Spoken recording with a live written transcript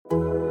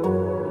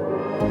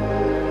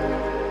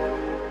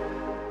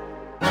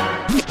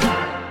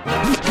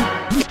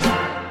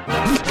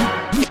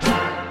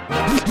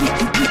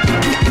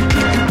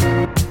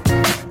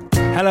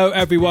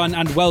everyone,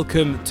 and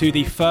welcome to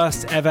the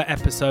first ever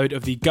episode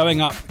of the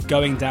Going Up,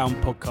 Going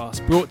Down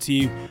podcast, brought to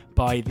you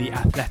by The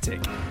Athletic.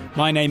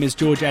 My name is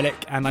George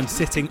Ellick, and I'm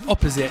sitting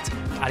opposite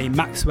Ali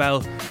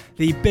Maxwell,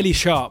 the Billy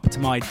Sharp to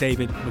my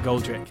David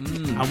McGoldrick.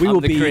 And we will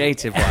be the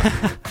creative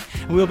one.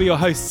 We'll be your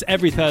hosts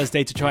every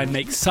Thursday to try and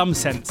make some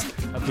sense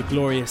of the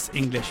glorious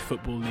English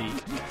Football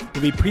League.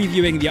 We'll be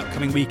previewing the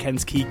upcoming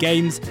weekend's key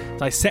games,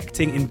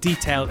 dissecting in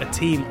detail a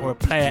team or a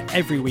player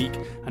every week,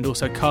 and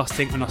also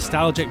casting a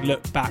nostalgic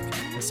look back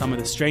at some of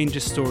the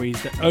strangest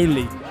stories that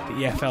only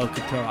the EFL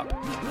could throw up.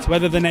 So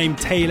whether the name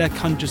Taylor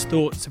conjures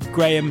thoughts of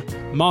Graham,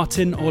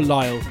 Martin or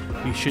Lyle,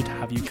 we should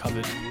have you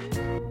covered.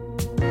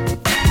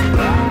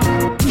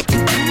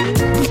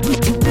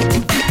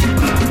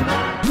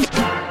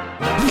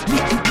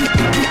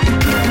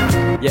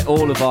 Yeah,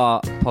 all of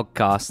our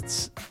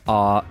podcasts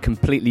are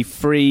completely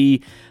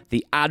free.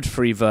 The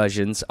ad-free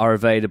versions are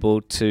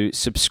available to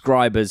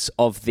subscribers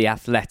of The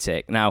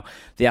Athletic. Now,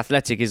 The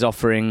Athletic is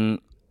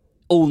offering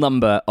all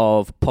number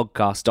of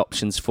podcast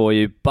options for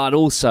you, but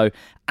also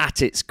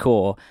at its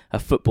core, a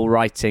football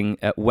writing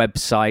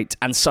website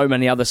and so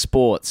many other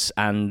sports,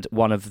 and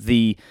one of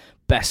the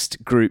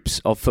best groups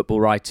of football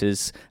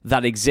writers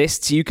that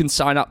exists. You can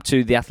sign up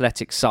to the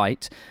Athletic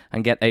site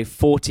and get a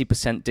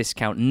 40%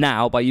 discount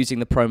now by using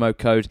the promo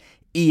code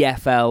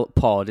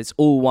EFLPOD. It's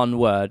all one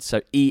word,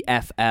 so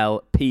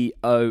EFLPOD.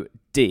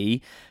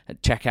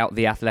 Check out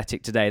The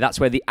Athletic today. That's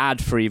where the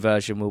ad-free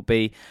version will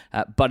be,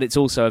 but it's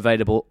also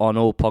available on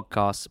all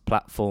podcast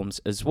platforms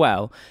as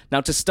well.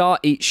 Now, to start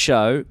each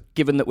show,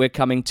 given that we're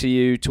coming to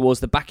you towards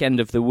the back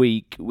end of the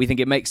week, we think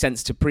it makes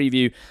sense to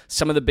preview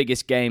some of the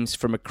biggest games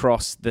from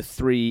across the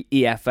three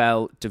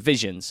EFL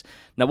divisions.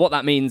 Now, what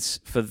that means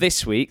for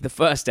this week, the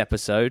first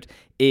episode,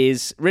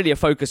 is really a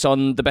focus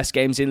on the best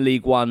games in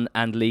League One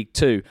and League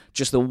Two.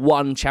 Just the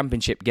one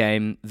championship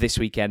game this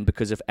weekend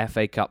because of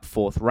FA Cup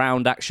fourth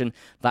round action.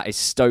 That is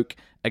Stoke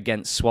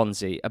against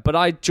Swansea. But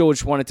I,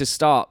 George, wanted to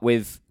start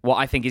with what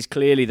I think is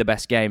clearly the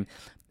best game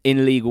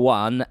in League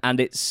One, and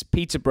it's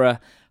Peterborough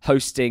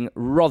hosting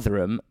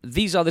Rotherham.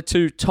 These are the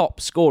two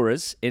top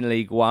scorers in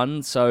League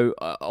One, so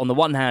on the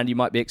one hand you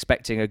might be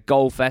expecting a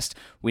goal fest.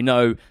 We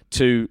know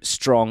two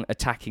strong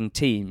attacking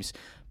teams,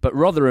 but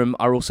Rotherham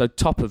are also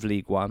top of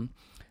League One.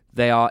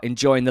 They are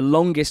enjoying the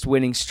longest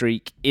winning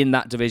streak in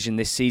that division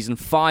this season,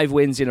 5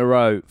 wins in a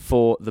row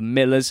for the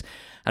Millers.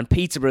 And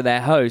Peterborough,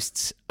 their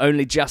hosts,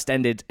 only just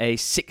ended a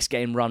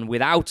 6-game run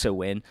without a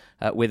win,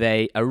 with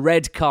a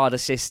red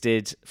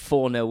card-assisted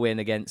 4-0 win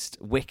against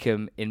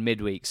Wycombe in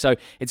midweek. So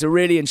it's a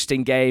really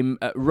interesting game.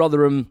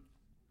 Rotherham,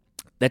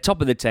 they're top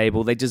of the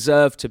table. They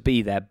deserve to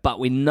be there. But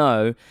we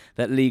know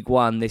that League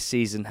One this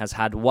season has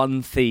had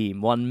one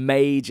theme, one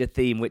major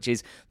theme, which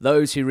is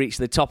those who reach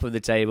the top of the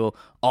table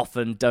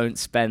often don't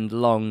spend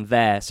long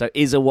there. So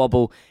is a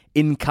wobble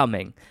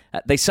incoming.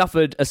 They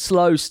suffered a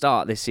slow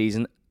start this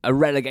season, a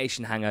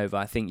relegation hangover,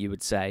 I think you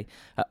would say.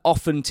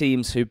 Often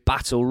teams who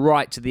battle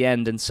right to the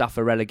end and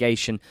suffer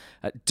relegation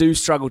do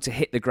struggle to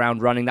hit the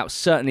ground running. That was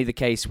certainly the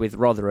case with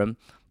Rotherham.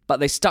 But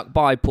they stuck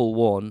by Paul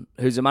Warne,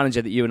 who's a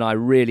manager that you and I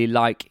really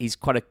like. He's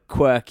quite a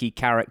quirky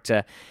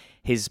character.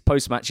 His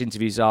post-match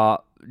interviews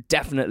are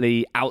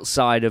definitely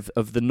outside of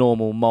the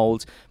normal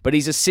mould. But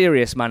he's a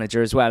serious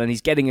manager as well, and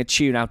he's getting a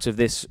tune out of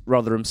this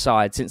Rotherham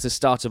side. Since the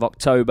start of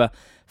October,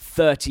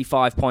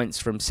 35 points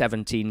from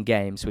 17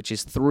 games, which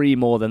is 3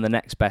 more than the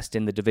next best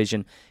in the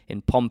division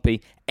in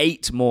Pompey,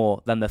 8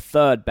 more than the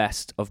third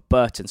best of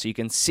Burton. So you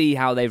can see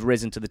how they've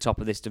risen to the top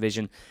of this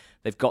division.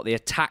 They've got the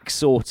attack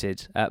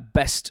sorted,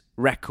 best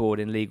record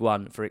in League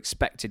One for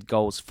expected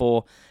goals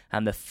for,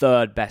 and the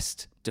third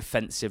best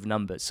defensive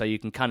numbers. So you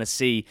can kind of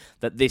see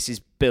that this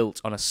is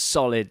built on a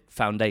solid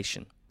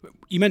foundation.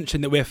 You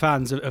mentioned that we're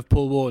fans of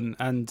Paul Warne,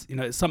 and you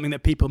know it's something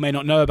that people may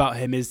not know about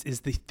him is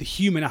the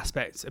human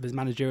aspects of his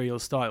managerial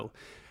style.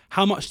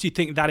 How much do you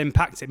think that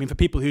impacts it? I mean, for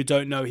people who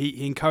don't know,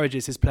 he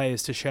encourages his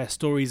players to share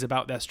stories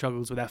about their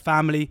struggles with their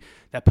family,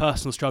 their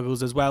personal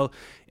struggles as well,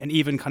 and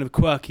even kind of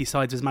quirky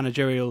sides of his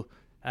managerial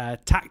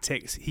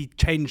tactics. He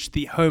changed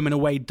the home and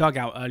away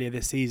dugout earlier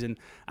this season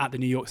at the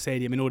New York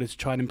Stadium in order to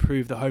try and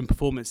improve the home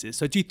performances.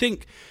 So do you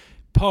think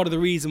part of the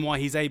reason why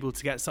he's able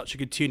to get such a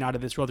good tune out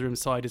of this Rotherham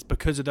side is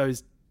because of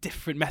those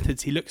different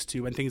methods he looks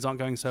to when things aren't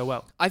going so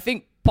well? I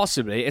think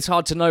possibly. It's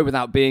hard to know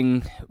without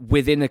being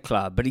within a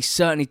club, but he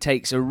certainly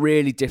takes a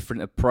really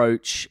different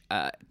approach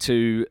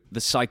to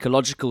the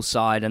psychological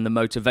side and the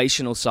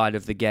motivational side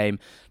of the game.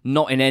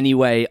 Not in any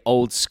way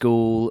old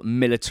school,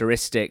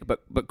 militaristic,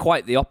 but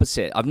quite the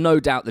opposite. I've no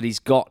doubt that he's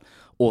got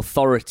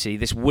authority.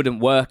 This wouldn't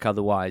work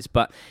otherwise,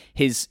 but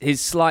his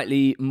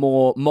slightly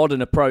more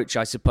modern approach,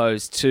 I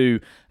suppose,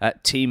 to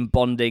team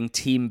bonding,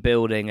 team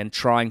building, and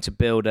trying to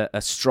build a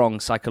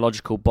strong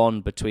psychological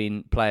bond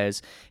between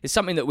players is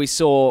something that we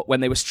saw when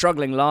they were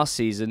struggling last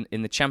season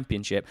in the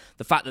Championship.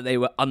 The fact that they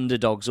were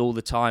underdogs all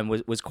the time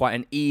was quite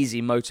an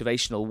easy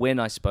motivational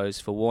win, I suppose,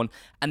 for Warne.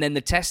 And then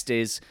the test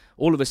is,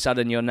 all of a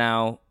sudden you're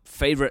now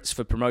favourites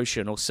for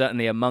promotion, or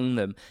certainly among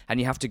them, and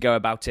you have to go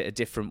about it a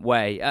different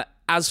way.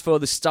 As for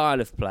the style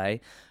of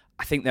play,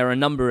 I think there are a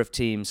number of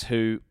teams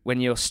who,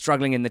 when you're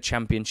struggling in the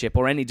Championship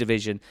or any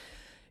division,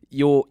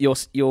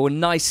 your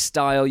nice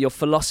style, your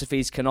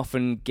philosophies can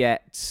often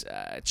get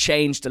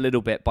changed a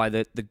little bit by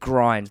the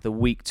grind, the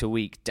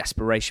week-to-week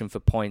desperation for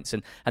points.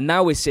 And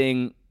now we're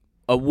seeing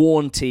a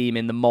worn team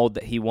in the mould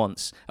that he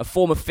wants. A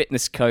former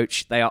fitness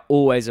coach, they are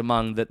always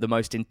among the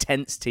most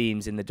intense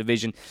teams in the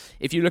division.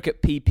 If you look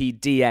at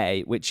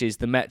PPDA, which is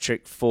the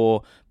metric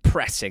for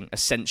pressing,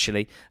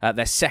 essentially,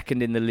 they're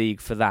second in the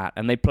league for that.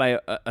 And they play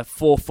a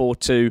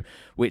 4-4-2,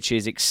 which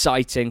is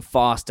exciting,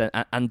 fast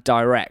and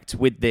direct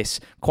with this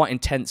quite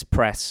intense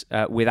press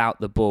without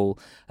the ball.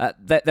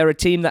 They're a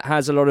team that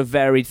has a lot of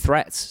varied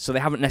threats, so they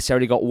haven't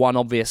necessarily got one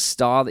obvious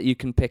star that you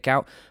can pick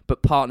out,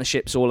 but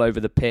partnerships all over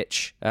the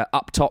pitch.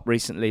 Up top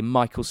recently,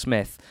 Michael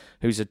Smith,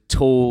 who's a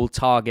tall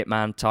target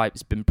man type,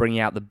 has been bringing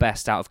out the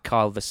best out of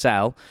Kyle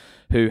Vassell,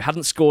 who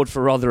hadn't scored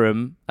for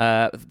Rotherham,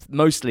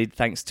 mostly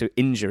thanks to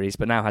injuries,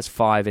 but now has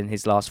 5 in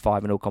his last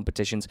 5 in all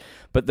competitions.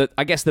 But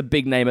I guess the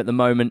big name at the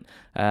moment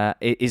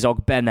is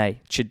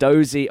Ogbene.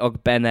 Chidozie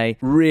Ogbene,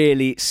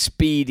 really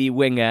speedy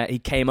winger. He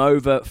came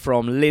over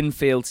from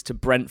Linfield to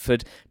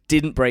Brentford,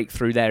 didn't break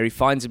through there. He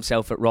finds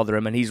himself at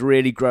Rotherham, and he's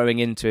really growing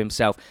into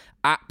himself.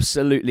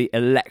 Absolutely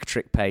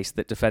electric pace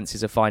that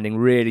defences are finding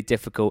really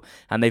difficult,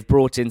 and they've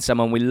brought in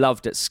someone we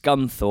loved at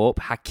Scunthorpe,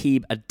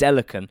 Hakeem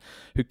Adelakun,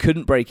 who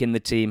couldn't break in the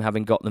team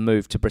having got the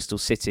move to Bristol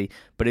City,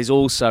 but is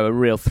also a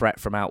real threat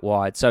from out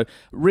wide. So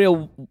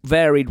real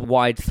varied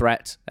wide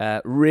threat,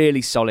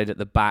 really solid at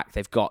the back.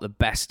 They've got the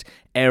best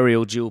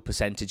aerial duel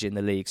percentage in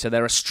the league, so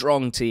they're a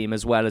strong team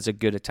as well as a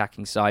good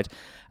attacking side.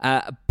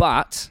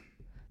 But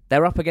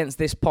they're up against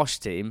this Posh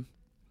team,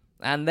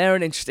 and they're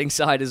an interesting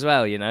side as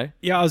well, you know?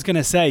 Yeah, I was going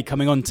to say,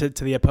 coming on to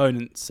the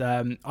opponents,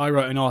 I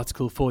wrote an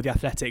article for The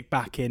Athletic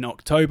back in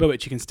October,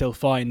 which you can still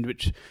find,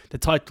 which the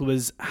title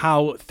was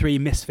How 3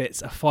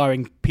 Misfits Are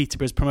Firing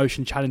Peterborough's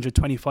Promotion Challenge with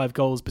 25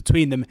 goals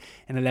between them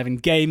in 11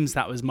 games.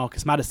 That was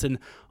Marcus Maddison,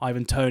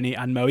 Ivan Toney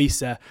and Mo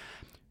Issa.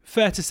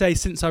 Fair to say,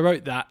 since I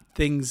wrote that,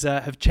 things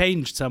have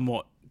changed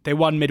somewhat. They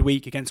won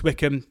midweek against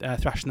Wickham,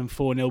 thrashing them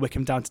 4-0.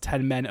 Wickham down to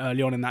 10 men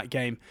early on in that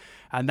game.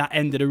 And that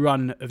ended a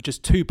run of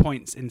just 2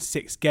 points in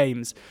 6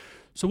 games.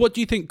 So what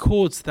do you think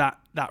caused that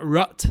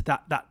rut,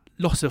 that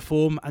loss of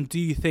form? And do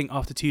you think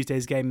after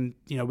Tuesday's game,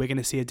 we're going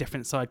to see a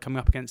different side coming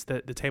up against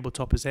the table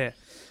toppers here?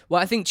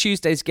 Well, I think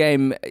Tuesday's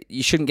game,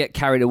 you shouldn't get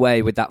carried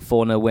away with that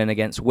 4-0 win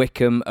against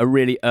Wickham. A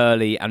really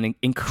early and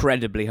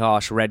incredibly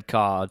harsh red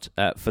card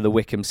for the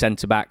Wickham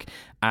centre-back.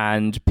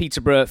 And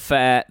Peterborough,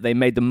 fair, they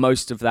made the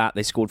most of that.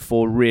 They scored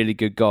 4 really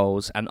good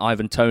goals. And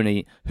Ivan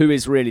Toney, who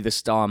is really the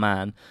star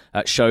man,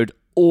 showed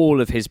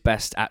all of his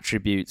best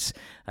attributes.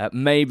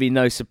 Maybe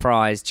no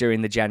surprise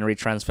during the January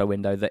transfer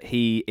window that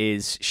he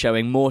is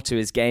showing more to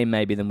his game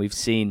maybe than we've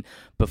seen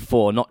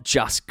before. Not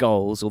just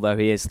goals, although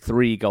he is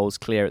 3 goals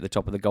clear at the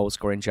top of the goal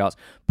scoring charts,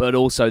 but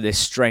also this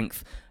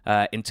strength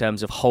in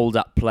terms of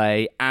hold-up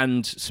play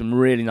and some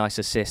really nice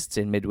assists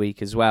in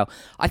midweek as well.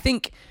 I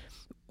think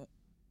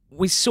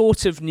we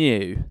sort of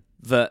knew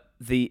that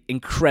the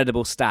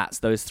incredible stats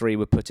those 3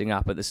 were putting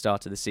up at the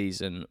start of the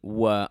season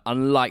were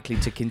unlikely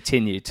to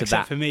continue to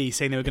Except for me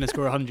saying they were going to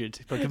score 100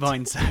 for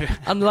combined. So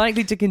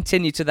unlikely to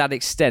continue to that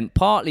extent,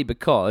 partly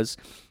because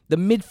the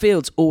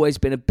midfield's always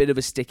been a bit of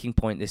a sticking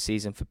point this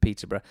season for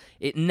Peterborough.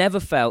 It never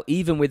felt,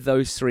 even with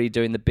those 3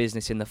 doing the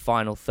business in the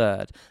final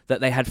third,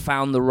 that they had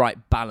found the right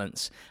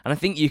balance. And I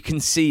think you can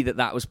see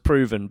that was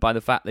proven by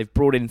the fact they've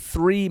brought in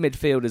 3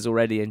 midfielders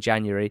already in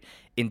January,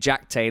 in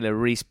Jack Taylor,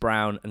 Reece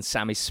Brown and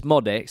Sammy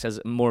Smodics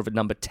as more of a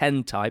number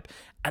 10 type,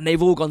 and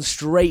they've all gone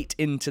straight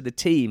into the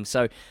team.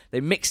 So they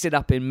mixed it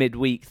up in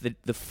midweek, the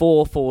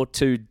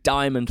 4-4-2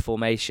 diamond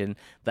formation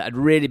that had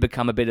really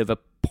become a bit of a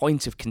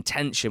point of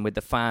contention with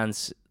the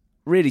fans,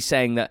 really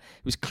saying that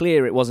it was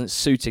clear it wasn't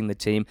suiting the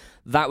team.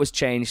 That was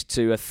changed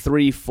to a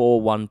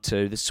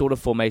 3-4-1-2, the sort of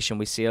formation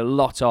we see a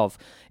lot of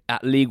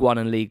at League 1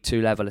 and League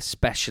 2 level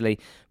especially.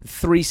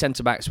 3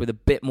 centre-backs with a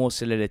bit more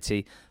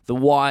solidity, the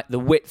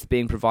width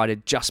being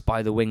provided just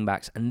by the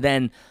wing-backs, and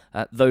then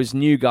those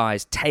new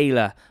guys,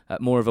 Taylor,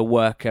 more of a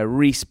worker,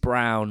 Reece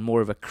Brown,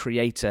 more of a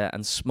creator,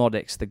 and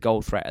Smodics, the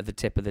goal threat at the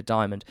tip of the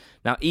diamond.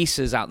 Now,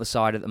 Issa's out the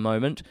side at the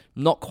moment.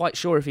 Not quite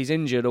sure if he's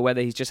injured or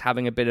whether he's just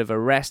having a bit of a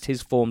rest.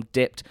 His form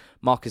dipped.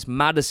 Marcus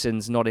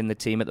Maddison's not in the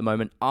team at the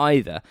moment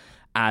either,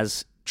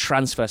 as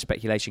transfer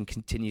speculation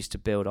continues to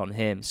build on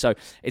him. So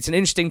it's an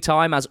interesting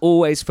time, as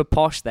always, for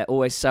Posh. They're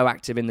always so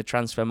active in the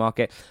transfer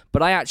market.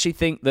 But I actually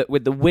think that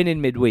with the win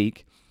in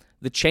midweek,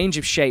 the change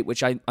of shape,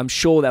 which I'm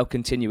sure they'll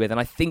continue with,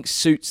 and I think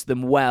suits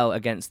them well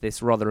against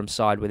this Rotherham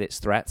side with its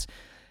threats,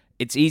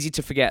 it's easy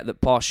to forget that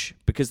Posh,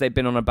 because they've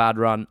been on a bad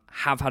run,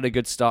 have had a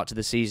good start to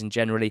the season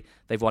generally.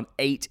 They've won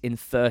 8 in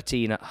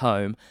 13 at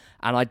home,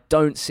 and I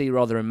don't see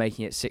Rotherham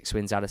making it 6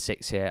 wins out of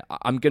 6 here.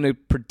 I'm going to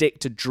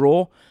predict a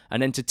draw,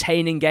 an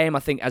entertaining game.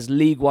 I think as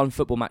League One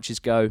football matches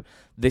go,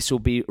 this will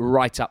be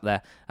right up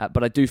there.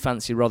 But I do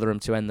fancy Rotherham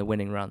to end the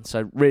winning run.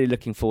 So really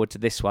looking forward to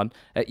this one.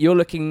 You're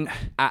looking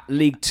at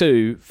League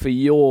Two for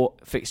your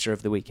fixture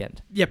of the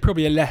weekend. Yeah,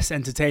 probably a less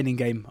entertaining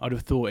game, I'd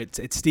have thought.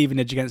 It's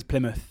Stevenage against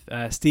Plymouth.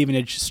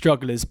 Stevenage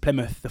strugglers,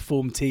 Plymouth, the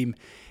form team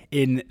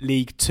in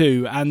League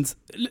Two. And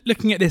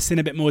looking at this in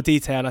a bit more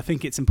detail, I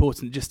think it's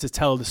important just to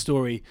tell the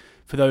story,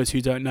 for those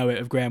who don't know it,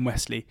 of Graham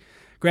Westley.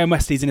 Graham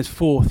Westley's in his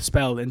 4th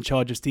spell in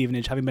charge of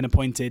Stevenage, having been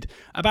appointed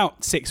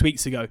about 6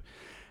 weeks ago.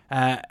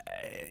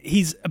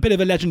 He's a bit of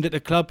a legend at the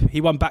club.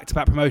 He won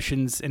back-to-back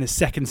promotions in his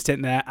 2nd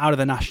stint there, out of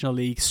the National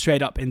League,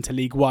 straight up into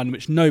League One,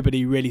 which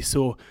nobody really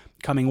saw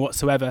coming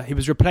whatsoever. He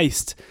was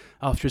replaced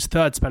after his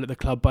 3rd spell at the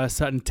club by a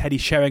certain Teddy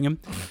Sheringham.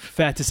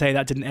 Fair to say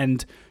that didn't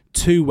end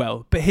too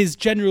well. But his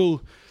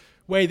general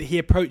way that he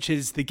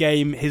approaches the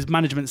game, his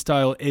management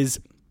style is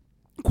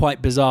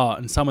quite bizarre,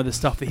 and some of the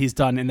stuff that he's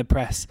done in the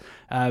press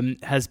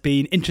has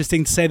been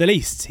interesting to say the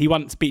least. He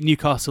once beat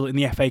Newcastle in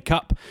the FA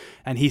Cup,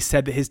 and he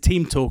said that his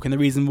team talk and the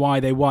reason why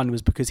they won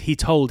was because he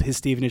told his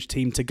Stevenage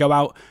team to go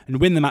out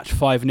and win the match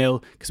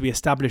 5-0, because we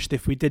established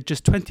if we did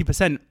just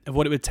 20% of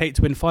what it would take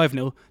to win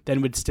 5-0, then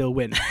we'd still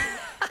win.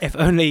 If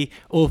only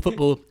all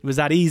football was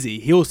that easy.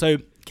 He also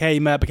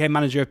became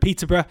manager of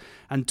Peterborough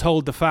and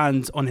told the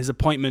fans on his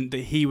appointment that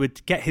he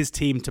would get his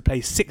team to play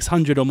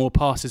 600 or more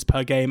passes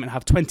per game and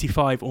have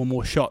 25 or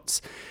more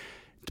shots.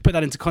 To put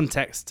that into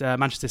context,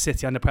 Manchester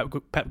City under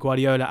Pep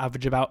Guardiola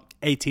average about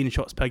 18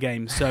 shots per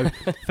game. So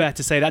fair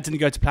to say that didn't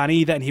go to plan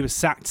either, and he was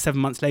sacked 7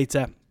 months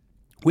later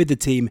with the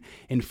team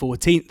in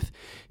 14th.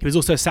 He was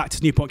also sacked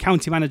as Newport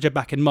County manager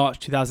back in March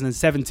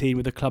 2017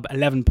 with the club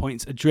 11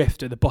 points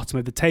adrift at the bottom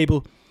of the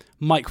table.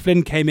 Mike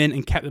Flynn came in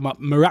and kept them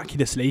up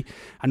miraculously,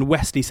 and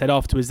Westley said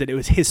afterwards that it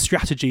was his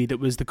strategy that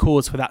was the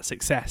cause for that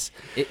success.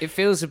 It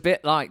feels a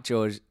bit like,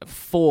 George, a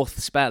 4th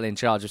spell in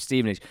charge of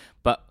Stevenage,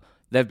 but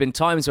there have been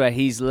times where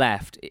he's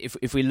left.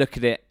 If we look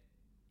at it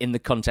in the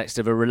context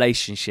of a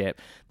relationship,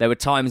 there were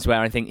times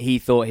where I think he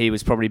thought he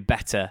was probably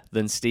better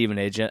than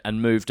Stevenage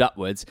and moved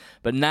upwards.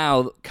 But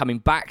now coming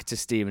back to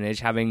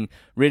Stevenage, having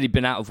really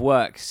been out of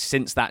work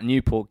since that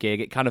Newport gig,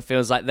 it kind of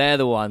feels like they're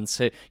the ones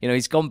who,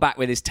 he's gone back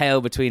with his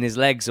tail between his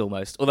legs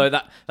almost. Although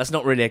that's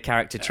not really a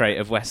character trait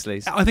of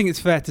Wesley's. I think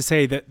it's fair to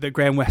say that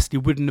Graham Westley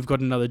wouldn't have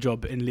got another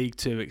job in League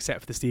Two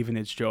except for the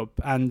Stevenage job.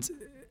 And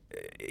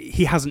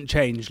he hasn't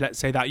changed, let's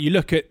say that. You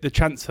look at the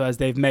transfers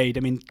they've made.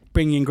 I mean,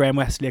 bringing in Graham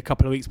Westley a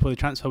couple of weeks before the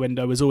transfer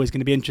window was always going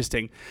to be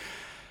interesting.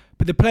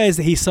 But the players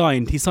that he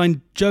signed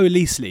Joe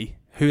Leasley,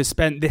 who has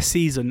spent this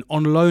season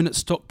on loan at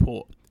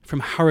Stockport from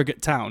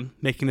Harrogate Town,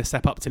 making the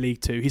step up to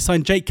League Two. He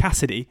signed Jake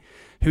Cassidy,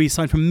 who he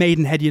signed from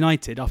Maidenhead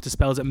United after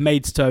spells at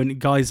Maidstone,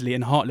 Guiseley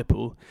and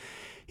Hartlepool.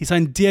 He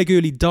signed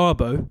Diagouli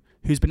Darbo,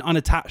 who's been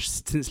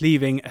unattached since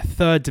leaving a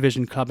 3rd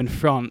division club in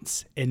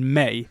France in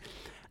May.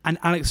 And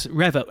Alex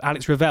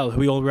Ravel, who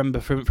we all remember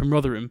from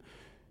Rotherham,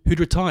 who'd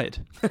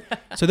retired.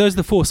 So those are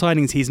the 4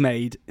 signings he's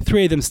made.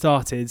 3 of them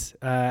started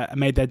and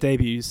made their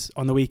debuts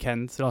on the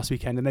last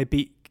weekend, and they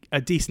beat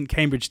a decent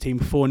Cambridge team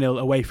 4-0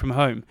 away from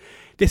home.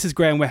 This is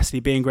Graham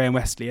Westley being Graham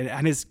Westley,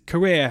 and his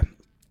career,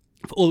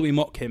 for all that we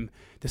mock him,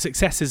 the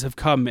successes have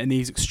come in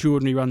these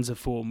extraordinary runs of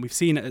form. We've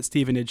seen it at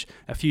Stevenage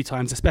a few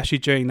times, especially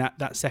during that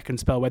 2nd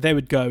spell where they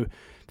would go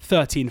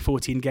 13,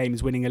 14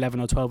 games, winning 11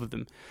 or 12 of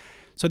them.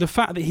 So the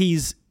fact that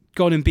he's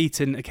gone and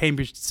beaten a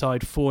Cambridge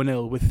side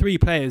 4-0 with 3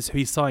 players who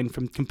he signed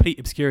from complete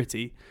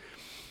obscurity,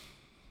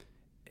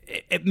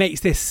 it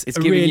makes this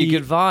giving you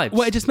good vibes.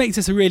 Well, it just makes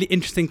this a really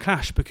interesting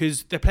clash,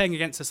 because they're playing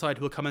against a side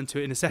who will come into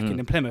it in a second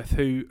in Plymouth,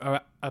 who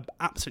are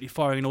absolutely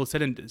firing on all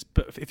cylinders.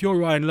 But if you're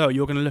Ryan Lowe,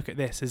 you're going to look at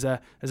this as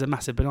a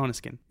massive banana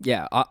skin.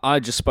 Yeah, I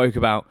just spoke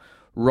about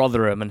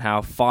Rotherham and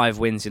how 5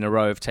 wins in a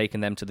row have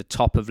taken them to the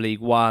top of League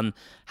One,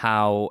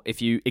 how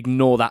if you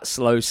ignore that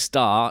slow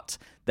start,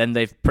 then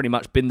they've pretty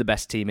much been the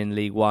best team in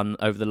League One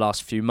over the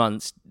last few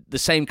months. The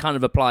same kind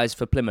of applies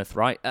for Plymouth,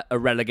 right? A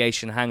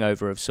relegation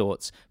hangover of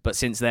sorts, but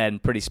since then,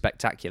 pretty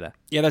spectacular.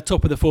 Yeah, they're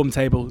top of the form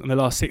table in the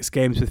last 6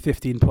 games with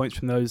 15 points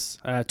from those.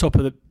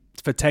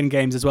 For 10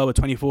 games as well with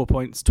 24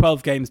 points.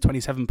 12 games,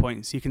 27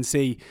 points. You can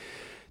see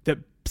that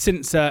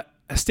since a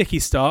sticky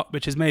start,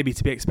 which is maybe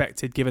to be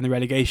expected given the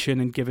relegation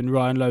and given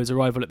Ryan Lowe's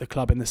arrival at the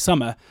club in the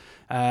summer,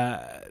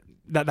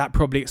 that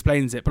probably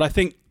explains it. But I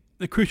think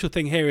the crucial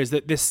thing here is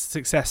that this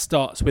success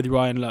starts with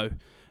Ryan Lowe.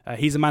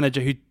 He's a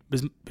manager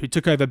who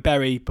took over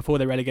Bury before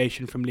their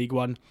relegation from League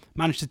One,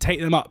 managed to take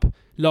them up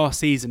last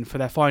season for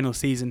their final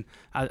season,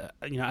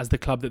 as the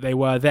club that they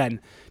were then.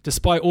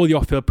 Despite all the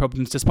off-field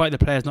problems, despite the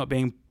players not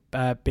being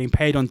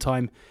paid on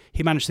time,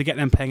 he managed to get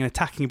them playing an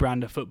attacking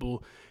brand of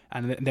football,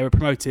 and they were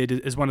promoted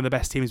as one of the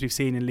best teams we've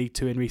seen in League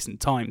Two in recent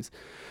times.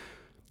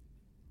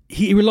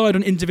 He relied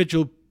on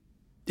individual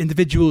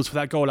individuals for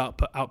that goal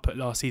output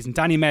last season.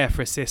 Danny Mayer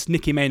for assists,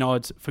 Nicky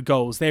Maynard for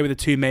goals. They were the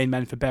two main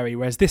men for Bury,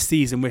 whereas this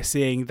season we're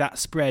seeing that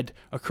spread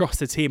across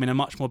the team in a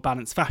much more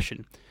balanced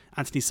fashion.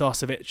 Anthony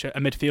Sarcevic, a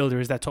midfielder,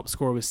 is their top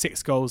scorer with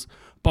 6 goals.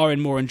 Byron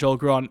Moore and Joel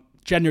Grant,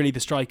 generally the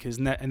strikers,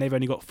 and they've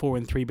only got 4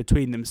 and 3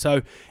 between them.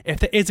 So if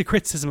there is a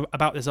criticism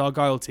about this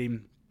Argyle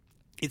team,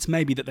 it's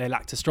maybe that they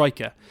lacked a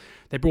striker.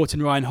 They brought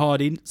in Ryan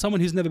Hardy, someone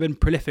who's never been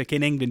prolific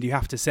in England, you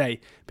have to say,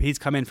 but he's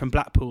come in from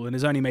Blackpool and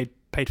has only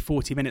played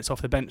 40 minutes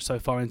off the bench so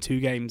far in 2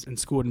 games and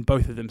scored in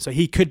both of them. So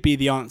he could be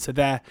the answer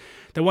there.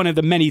 They're one of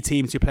the many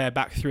teams who play a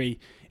back 3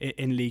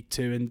 in League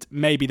 2, and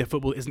maybe the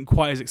football isn't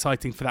quite as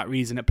exciting for that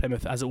reason at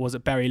Plymouth as it was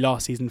at Bury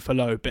last season for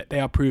Lowe, but they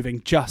are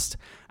proving just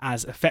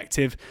as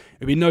effective.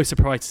 It would be no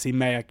surprise to see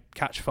Mayer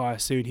catch fire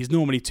soon. He's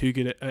normally too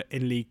good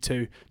in League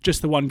 2.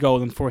 Just the 1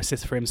 goal and 4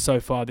 assists for him so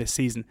far this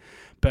season.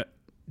 But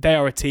they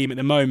are a team at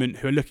the moment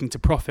who are looking to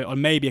profit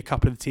on maybe a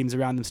couple of the teams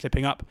around them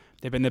slipping up.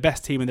 They've been the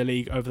best team in the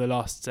league over the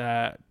last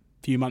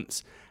few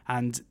months.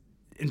 And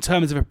in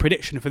terms of a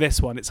prediction for this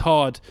one, it's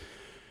hard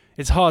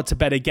to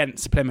bet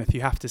against Plymouth,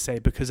 you have to say,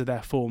 because of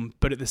their form.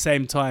 But at the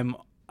same time,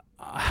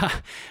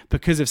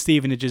 because of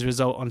Stevenage's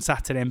result on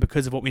Saturday and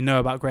because of what we know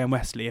about Graham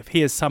Westley, if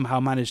he has somehow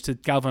managed to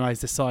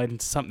galvanise the side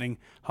into something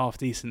half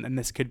decent, then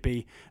this could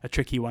be a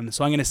tricky one.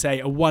 So I'm going to say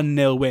a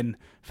 1-0 win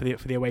for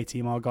the away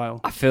team, Argyle.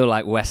 I feel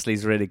like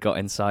Wesley's really got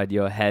inside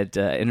your head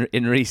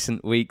in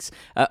recent weeks.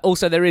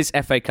 Also, there is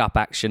FA Cup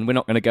action. We're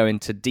not going to go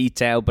into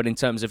detail, but in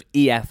terms of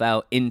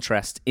EFL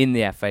interest in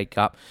the FA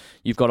Cup,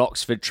 you've got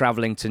Oxford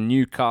travelling to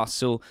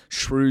Newcastle,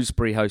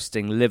 Shrewsbury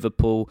hosting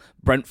Liverpool,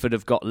 Brentford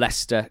have got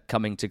Leicester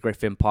coming to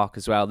Griffin Park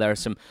as well. There are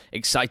some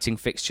exciting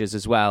fixtures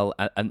as well,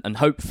 and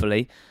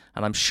hopefully,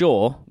 and I'm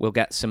sure, we'll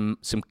get some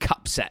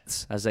cup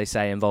sets, as they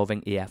say,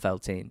 involving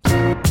EFL teams.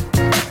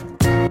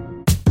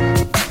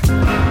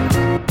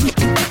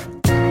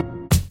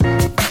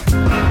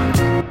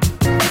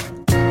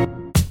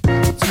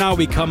 So now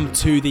we come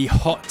to the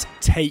hot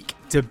take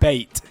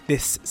debate.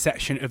 This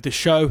section of the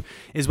show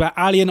is where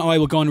Ali and I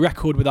will go on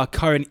record with our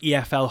current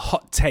EFL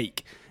hot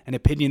take, an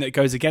opinion that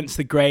goes against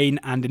the grain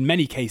and, in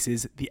many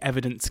cases, the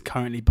evidence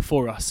currently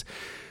before us.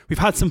 We've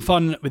had some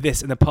fun with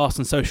this in the past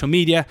on social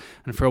media,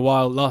 and for a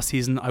while last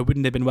season I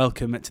wouldn't have been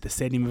welcome to the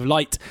Stadium of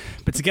Light.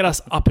 But to get us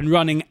up and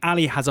running,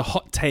 Ali has a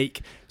hot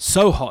take,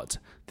 so hot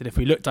that if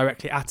we look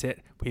directly at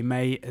it, we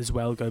may as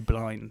well go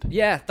blind.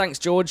 Yeah, thanks,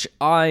 George.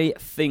 I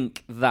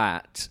think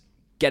that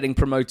getting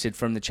promoted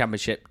from the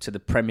Championship to the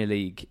Premier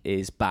League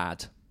is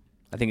bad.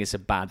 I think it's a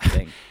bad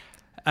thing.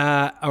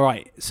 All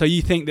right, so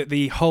you think that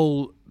the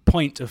whole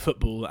point of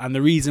football and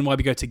the reason why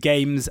we go to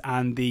games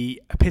and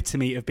the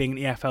epitome of being an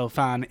EFL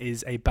fan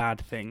is a bad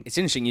thing? It's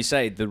interesting you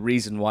say the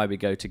reason why we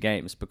go to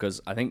games,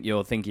 because I think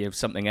you're thinking of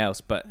something else,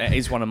 but it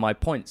is one of my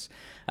points.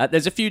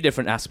 There's a few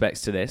different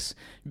aspects to this.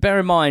 Bear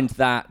in mind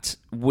that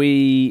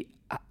we've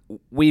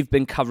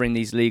been covering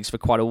these leagues for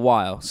quite a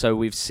while. So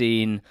we've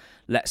seen,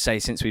 let's say,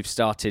 since we've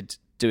started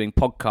doing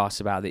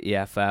podcasts about the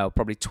EFL,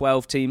 probably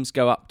 12 teams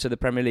go up to the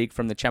Premier League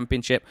from the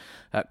Championship.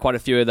 Quite a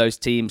few of those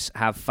teams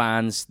have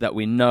fans that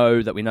we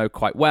know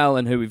quite well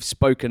and who we've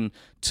spoken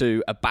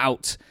to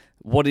about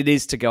what it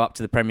is to go up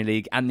to the Premier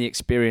League and the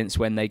experience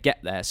when they get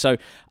there. So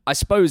I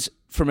suppose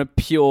from a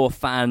pure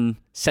fan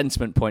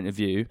sentiment point of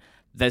view,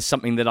 there's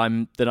something that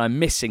I'm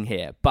missing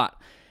here. But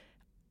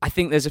I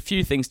think there's a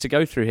few things to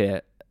go through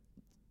here.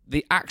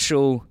 The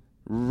actual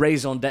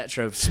raison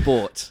d'etre of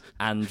sport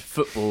and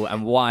football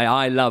and why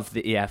I love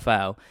the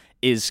EFL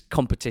is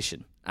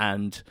competition.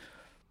 And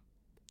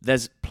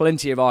there's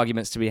plenty of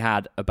arguments to be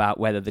had about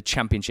whether the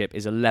Championship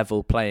is a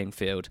level playing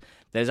field.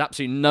 There's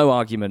absolutely no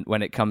argument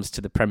when it comes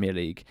to the Premier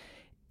League.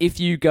 If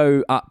you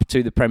go up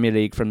to the Premier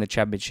League from the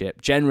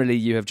Championship, generally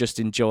you have just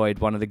enjoyed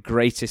one of the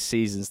greatest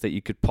seasons that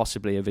you could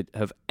possibly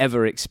have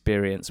ever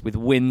experienced, with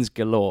wins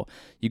galore.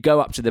 You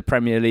go up to the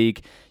Premier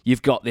League,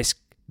 you've got this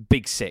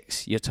Big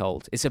 6, you're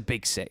told. It's a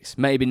Big 6.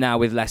 Maybe now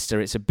with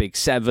Leicester it's a Big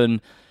 7.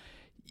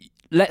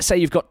 Let's say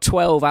you've got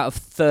 12 out of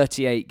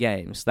 38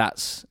 games.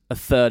 That's a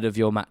third of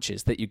your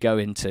matches that you go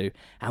into.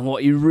 And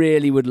what you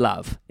really would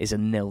love is a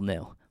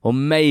 0-0. Or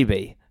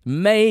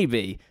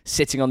maybe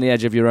sitting on the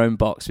edge of your own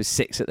box with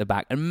 6 at the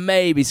back and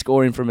maybe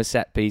scoring from a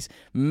set piece,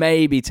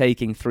 maybe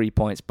taking 3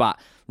 points, but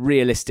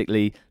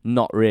realistically,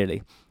 not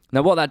really.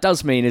 Now, what that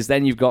does mean is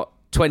then you've got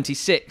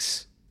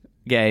 26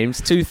 games,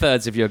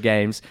 2/3 of your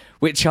games,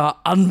 which are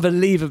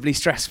unbelievably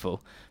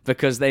stressful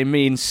because they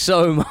mean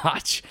so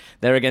much.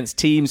 They're against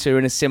teams who are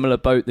in a similar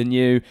boat than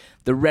you.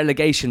 The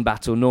relegation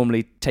battle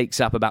normally takes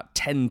up about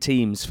 10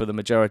 teams for the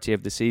majority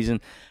of the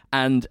season.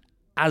 And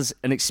as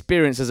an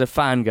experience as a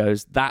fan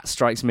goes, that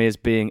strikes me as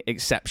being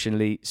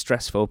exceptionally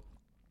stressful.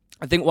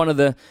 I think one of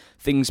the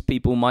things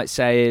people might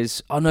say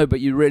is, oh no,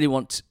 but you really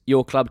want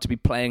your club to be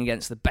playing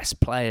against the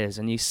best players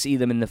and you see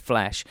them in the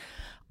flesh.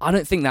 I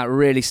don't think that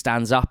really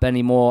stands up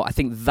anymore. I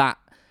think that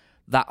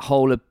that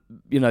whole,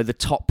 the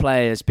top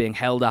players being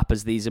held up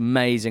as these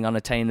amazing,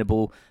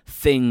 unattainable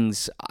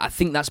things, I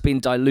think that's been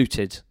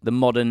diluted. The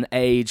modern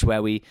age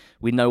where we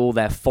know all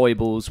their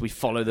foibles, we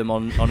follow them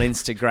on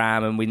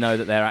Instagram, and we know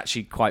that they're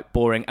actually quite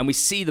boring, and we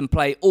see them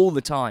play all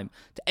the time.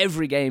 To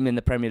every game in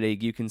the Premier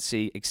League you can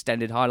see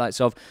extended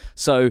highlights of.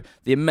 So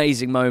the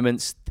amazing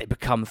moments, they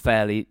become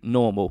fairly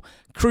normal.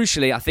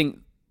 Crucially, I think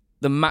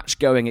the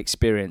match-going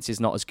experience is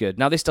not as good.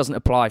 Now, this doesn't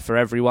apply for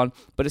everyone,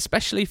 but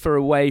especially for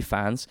away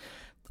fans,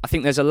 I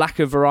think there's a lack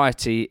of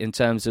variety in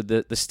terms of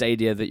the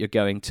stadia that you're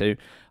going to.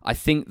 I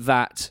think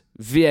that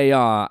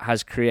VAR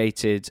has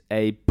created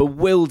a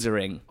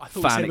bewildering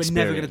fan experience. We're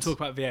never going to talk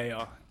about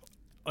VAR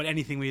on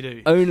anything we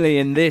do. Only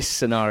in this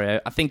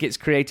scenario. I think it's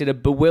created a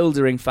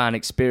bewildering fan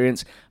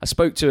experience. I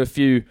spoke to a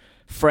few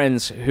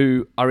friends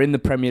who are in the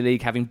Premier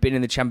League, having been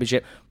in the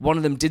Championship. One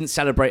of them didn't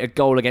celebrate a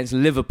goal against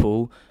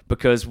Liverpool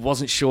because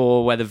wasn't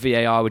sure whether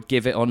VAR would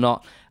give it or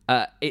not.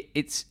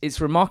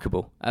 It's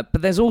remarkable.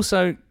 But there's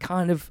also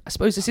kind of, I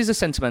suppose this is a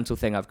sentimental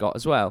thing I've got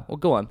as well. Well,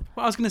 go on.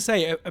 Well, I was going to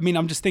say,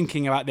 I'm just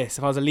thinking about this.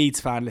 If I was a Leeds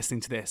fan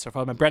listening to this, or if I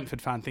was a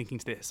Brentford fan thinking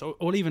to this,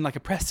 or even like a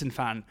Preston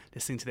fan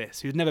listening to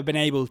this, who's never been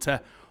able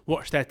to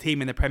watch their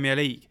team in the Premier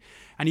League,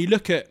 and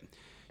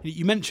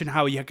you mentioned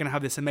how you're going to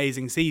have this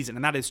amazing season,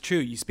 and that is true.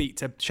 You speak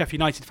to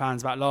Sheffield United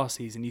fans about last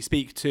season. You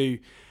speak to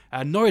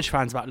Norwich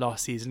fans about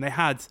last season. They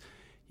had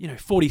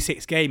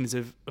 46 games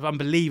of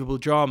unbelievable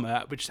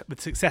drama, which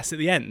with success at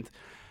the end.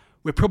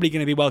 We're probably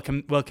going to be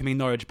welcoming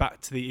Norwich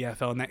back to the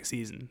EFL next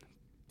season.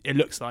 It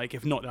looks like.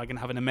 If not, they're going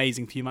to have an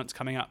amazing few months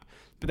coming up.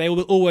 But they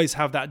will always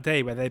have that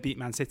day where they beat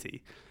Man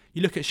City.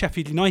 You look at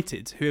Sheffield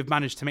United, who have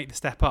managed to make the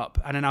step up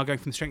and are now going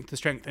from strength to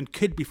strength and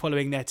could be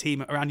following their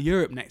team around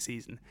Europe next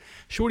season.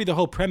 Surely the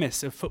whole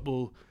premise of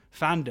football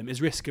fandom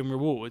is risk and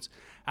reward.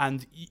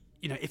 And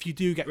if you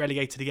do get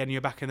relegated again and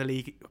you're back in the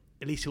league,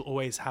 at least you'll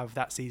always have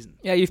that season.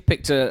 Yeah, you've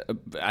picked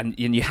and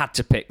you had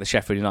to pick the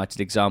Sheffield United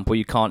example.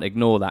 You can't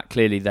ignore that.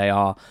 Clearly they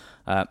are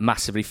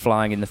massively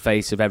flying in the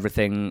face of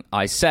everything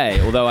I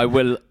say. Although I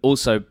will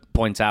also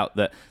point out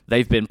that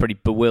they've been pretty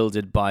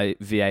bewildered by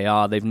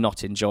VAR. They've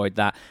not enjoyed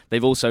that.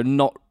 They've also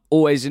not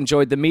always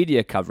enjoyed the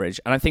media coverage.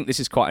 And I think this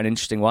is quite an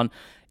interesting one.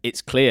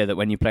 It's clear that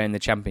when you play in the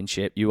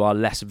Championship, you are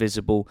less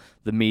visible.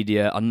 The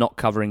media are not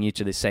covering you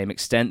to the same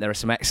extent. There are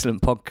some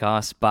excellent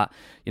podcasts, but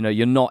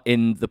you're not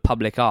in the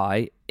public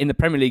eye. In the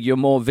Premier League, you're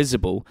more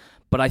visible.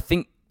 But I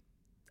think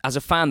as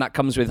a fan, that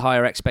comes with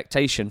higher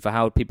expectation for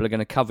how people are going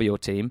to cover your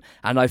team.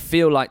 And I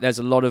feel like there's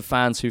a lot of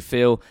fans who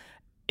feel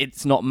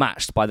it's not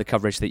matched by the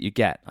coverage that you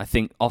get. I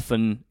think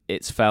often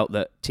it's felt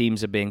that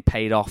teams are being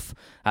paid off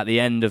at the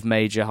end of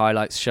major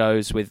highlights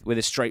shows with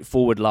a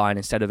straightforward line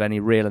instead of any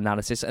real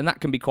analysis. And that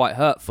can be quite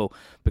hurtful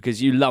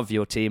because you love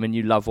your team and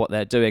you love what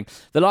they're doing.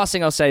 The last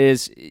thing I'll say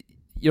is,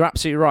 you're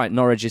absolutely right.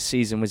 Norwich's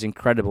season was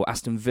incredible.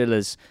 Aston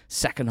Villa's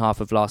second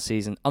half of last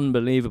season,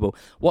 unbelievable.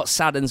 What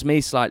saddens me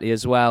slightly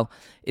as well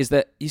is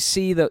that you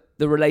see that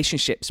the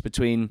relationships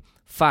between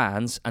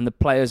fans and the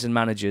players and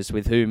managers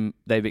with whom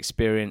they've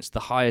experienced the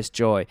highest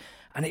joy,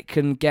 and it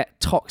can get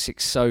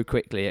toxic so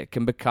quickly. It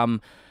can become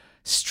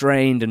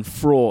strained and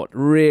fraught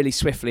really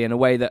swiftly in a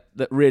way that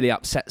really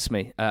upsets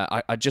me.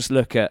 I just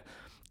look at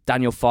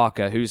Daniel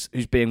Farke, who's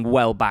being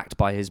well backed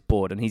by his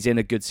board, and he's in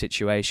a good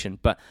situation,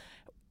 but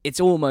it's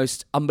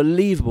almost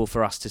unbelievable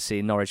for us to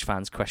see Norwich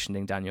fans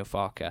questioning Daniel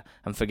Farke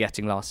and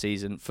forgetting last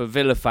season. For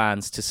Villa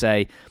fans to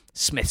say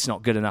Smith's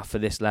not good enough for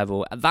this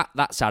level,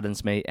 that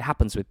saddens me. It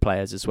happens with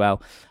players as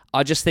well.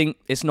 I just think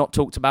it's not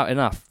talked about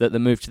enough that the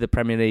move to the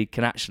Premier League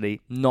can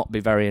actually not be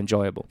very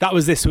enjoyable. That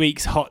was this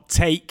week's Hot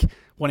Take.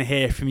 Want to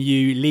hear from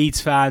you Leeds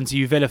fans,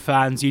 you Villa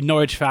fans, you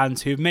Norwich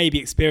fans who've maybe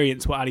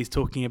experienced what Ali's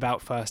talking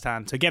about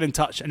firsthand. So get in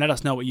touch and let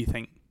us know what you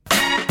think.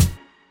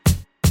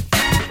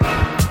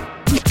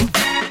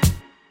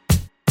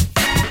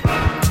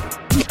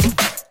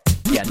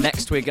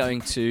 Next, we're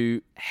going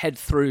to head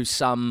through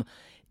some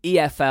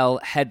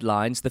EFL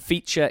headlines. The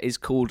feature is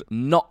called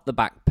Not the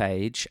Back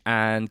Page,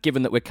 and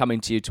given that we're coming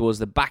to you towards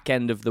the back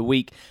end of the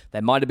week,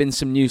 there might have been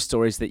some news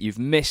stories that you've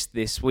missed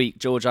this week.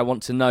 George, I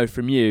want to know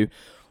from you,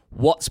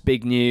 what's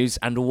big news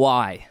and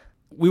why?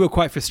 We were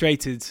quite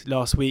frustrated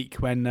last week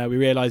when we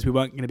realised we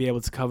weren't going to be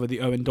able to cover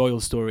the Owen Doyle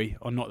story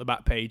on Not the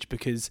Back Page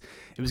because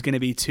it was going to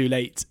be too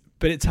late.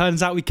 But it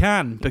turns out we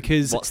can,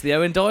 because... What's the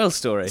Owen Doyle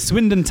story?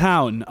 Swindon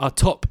Town are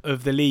top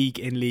of the league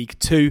in League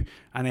 2,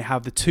 and they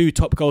have the two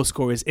top goal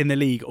scorers in the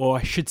league, or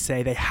I should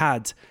say they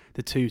had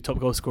the two top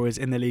goal scorers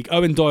in the league.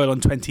 Owen Doyle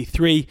on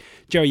 23,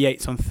 Jerry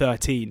Yates on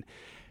 13.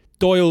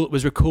 Doyle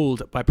was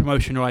recalled by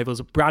promotion rivals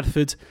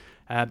Bradford.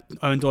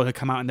 Owen Doyle had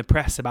come out in the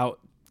press about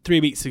 3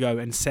 weeks ago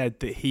and said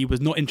that he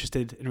was not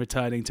interested in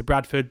returning to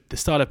Bradford. The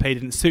style of play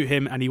didn't suit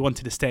him, and he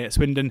wanted to stay at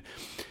Swindon.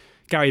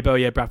 Gary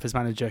Bowyer, Bradford's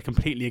manager,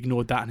 completely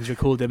ignored that and has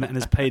recalled him and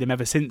has played him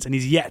ever since, and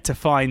he's yet to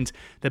find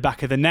the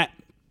back of the net.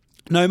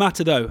 No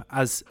matter though,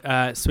 as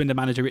Swindon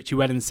manager Richie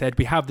Wellens said,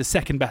 we have the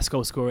second best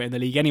goal scorer in the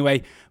league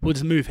anyway. We'll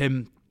just move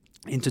him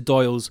into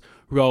Doyle's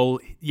role.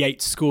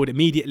 Yates scored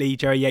immediately,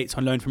 Jerry Yates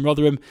on loan from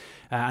Rotherham,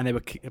 and they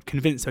were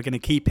convinced they were going to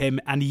keep him.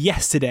 And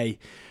yesterday,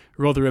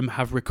 Rotherham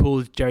have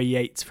recalled Jerry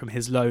Yates from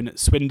his loan at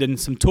Swindon.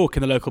 Some talk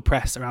in the local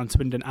press around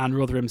Swindon and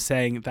Rotherham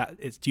saying that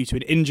it's due to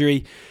an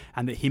injury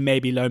and that he may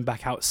be loaned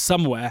back out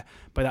somewhere,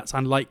 but that's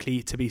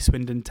unlikely to be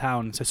Swindon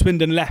Town. So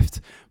Swindon left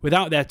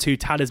without their two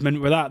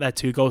talismen, without their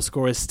two goal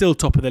scorers, still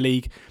top of the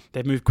league.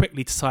 They've moved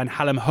quickly to sign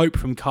Hallam Hope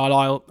from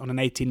Carlisle on an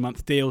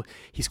 18-month deal.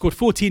 He scored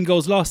 14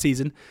 goals last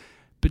season,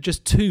 but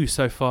just 2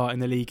 so far in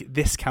the league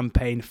this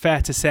campaign.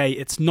 Fair to say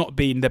it's not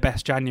been the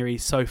best January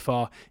so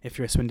far if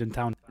you're a Swindon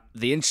Town.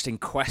 The interesting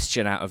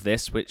question out of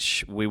this,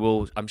 which we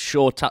will, I'm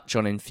sure, touch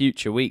on in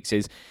future weeks,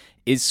 is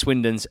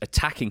Swindon's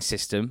attacking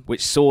system,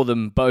 which saw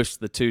them boast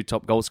the 2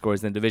 top goal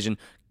scorers in the division,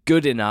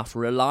 good enough,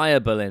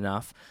 reliable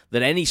enough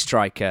that any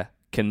striker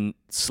can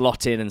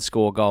slot in and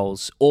score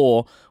goals,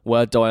 or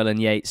were Doyle and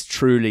Yates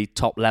truly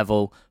top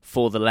level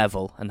for the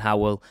level, and how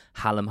will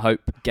Hallam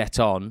Hope get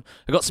on?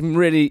 I got some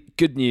really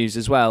good news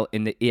as well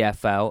in the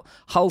EFL.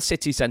 Hull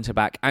City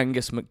centre-back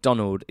Angus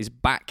MacDonald is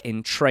back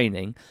in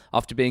training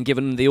after being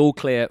given the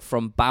all-clear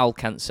from bowel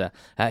cancer.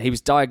 He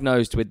was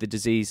diagnosed with the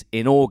disease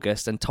in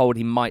August and told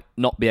he might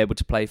not be able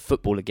to play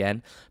football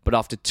again, but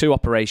after 2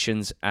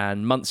 operations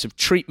and months of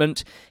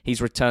treatment,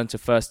 he's returned to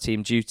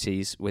first-team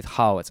duties with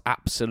Hull. It's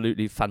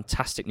absolutely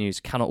fantastic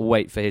news. Cannot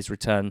wait for his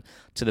return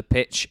to the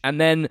pitch. And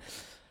then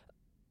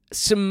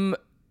some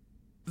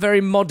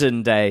very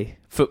modern day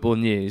football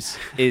news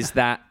is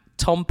that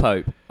Tom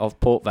Pope of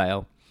Port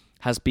Vale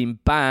has been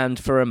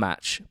banned for a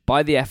match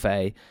by the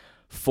FA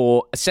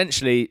for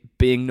essentially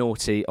being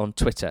naughty on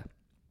Twitter.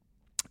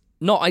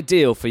 Not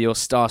ideal for your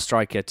star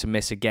striker to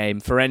miss a game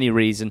for any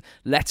reason,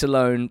 let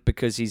alone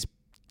because he's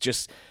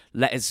just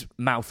let his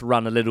mouth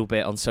run a little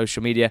bit on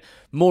social media.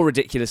 More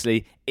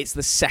ridiculously, it's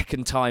the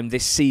second time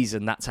this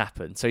season that's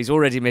happened. So he's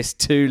already missed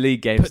 2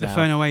 league games Put the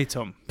phone away,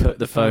 Tom. Put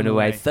the phone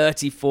away.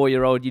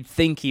 34-year-old, you'd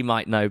think he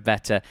might know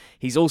better.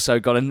 He's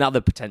also got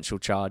another potential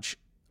charge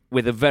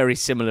with a very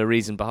similar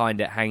reason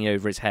behind it hanging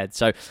over his head.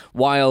 So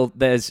while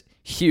there's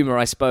humour,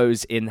 I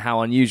suppose, in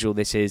how unusual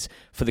this is,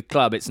 for the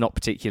club it's not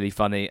particularly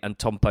funny, and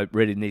Tom Pope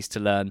really needs to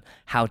learn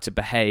how to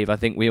behave. I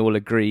think we all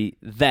agree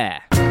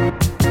there.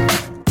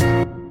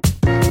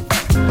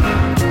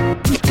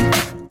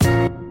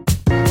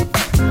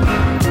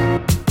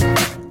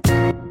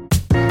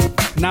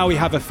 Now we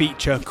have a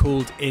feature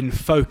called In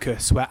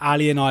Focus, where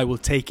Ali and I will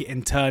take it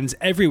in turns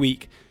every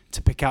week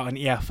to pick out an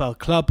EFL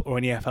club or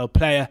an EFL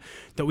player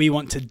that we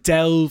want to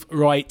delve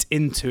right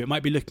into. It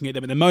might be looking at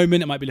them at the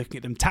moment, it might be looking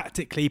at them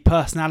tactically,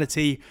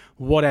 personality,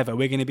 whatever.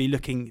 We're going to be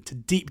looking to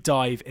deep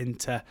dive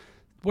into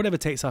whatever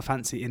takes our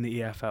fancy in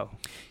the EFL.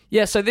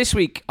 Yeah, so this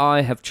week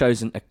I have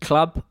chosen a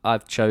club.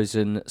 I've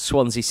chosen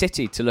Swansea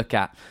City to look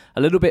at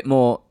a little bit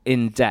more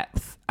in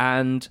depth.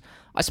 And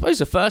I suppose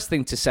the first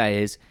thing to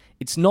say is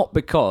it's not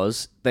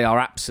because they are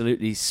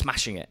absolutely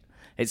smashing it.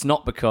 It's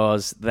not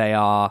because they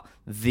are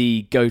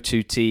the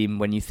go-to team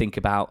when you think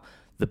about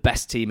the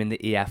best team in the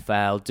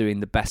EFL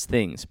doing the best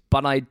things.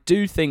 But I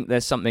do think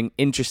there's something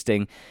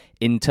interesting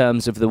in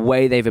terms of the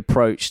way they've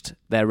approached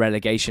their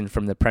relegation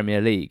from the Premier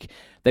League.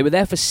 They were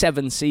there for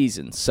 7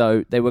 seasons,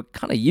 so they were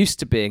kind of used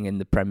to being in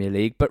the Premier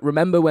League. But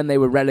remember when they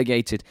were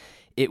relegated,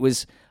 it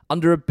was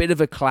under a bit of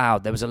a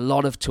cloud. There was a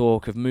lot of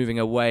talk of moving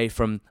away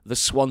from the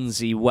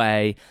Swansea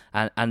way,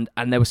 and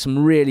there was some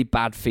really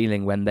bad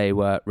feeling when they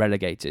were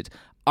relegated.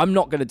 I'm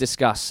not going to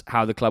discuss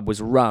how the club was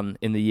run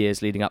in the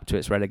years leading up to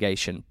its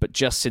relegation, but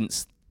just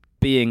since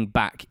being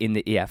back in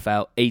the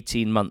EFL,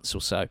 18 months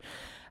or so.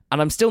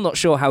 And I'm still not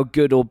sure how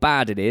good or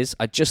bad it is.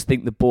 I just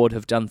think the board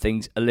have done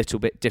things a little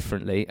bit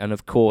differently. And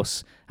of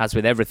course, as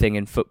with everything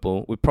in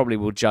football, we probably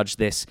will judge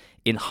this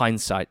in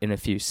hindsight in a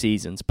few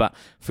seasons. But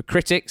for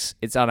critics,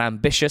 it's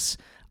unambitious.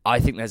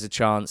 I think there's a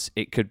chance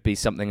it could be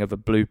something of a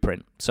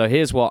blueprint. So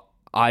here's what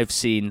I've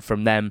seen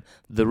from them,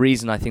 the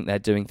reason I think they're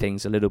doing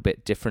things a little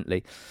bit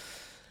differently.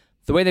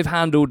 The way they've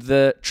handled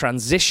the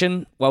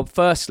transition, well,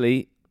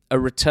 firstly, a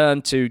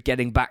return to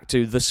getting back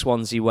to the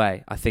Swansea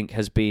way, I think,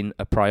 has been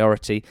a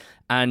priority.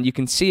 And you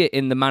can see it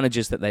in the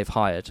managers that they've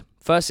hired.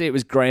 Firstly, it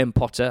was Graham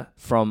Potter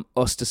from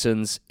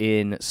Östersunds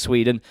in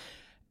Sweden.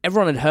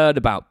 Everyone had heard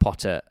about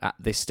Potter at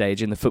this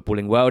stage in the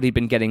footballing world. He'd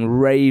been getting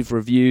rave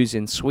reviews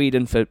in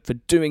Sweden for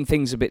doing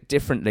things a bit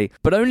differently.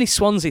 But only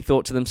Swansea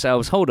thought to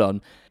themselves, hold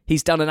on,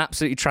 he's done an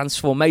absolutely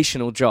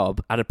transformational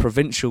job at a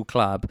provincial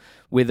club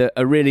with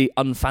a really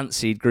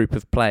unfancied group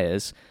of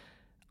players.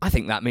 I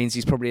think that means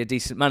he's probably a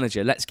decent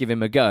manager. Let's give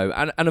him a go.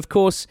 And of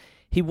course,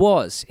 he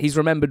was. He's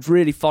remembered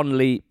really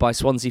fondly by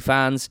Swansea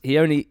fans. He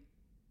only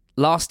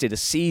lasted a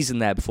season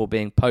there before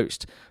being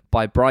poached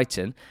by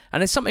Brighton.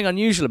 And there's something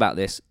unusual about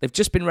this. They've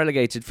just been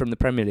relegated from the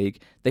Premier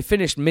League. They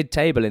finished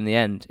mid-table in the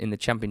end in the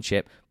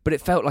Championship, but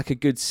it felt like a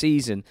good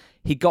season.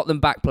 He got them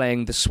back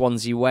playing the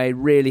Swansea way,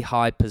 really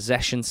high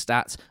possession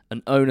stats,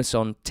 an onus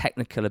on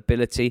technical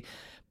ability.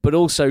 But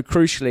also,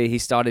 crucially, he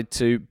started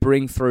to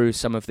bring through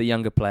some of the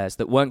younger players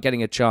that weren't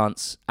getting a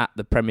chance at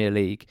the Premier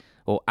League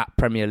or at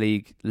Premier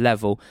League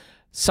level.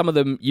 Some of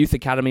them youth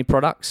academy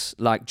products,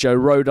 like Joe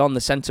Rodon, the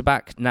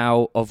centre-back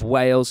now of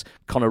Wales,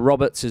 Connor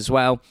Roberts as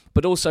well,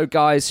 but also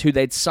guys who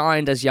they'd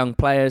signed as young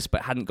players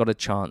but hadn't got a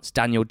chance.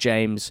 Daniel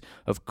James,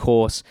 of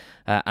course,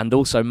 and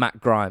also Matt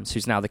Grimes,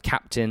 who's now the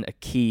captain, a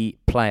key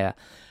player.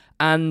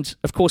 And,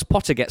 of course,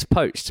 Potter gets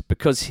poached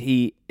because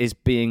he is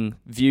being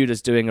viewed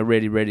as doing a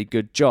really, really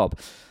good job.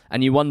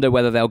 And you wonder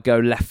whether they'll go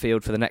left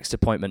field for the next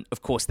appointment.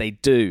 Of course they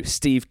do.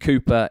 Steve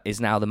Cooper is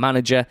now the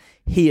manager.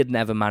 He had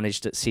never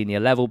managed at senior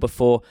level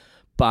before.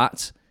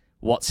 But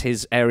what's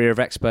his area of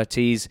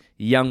expertise?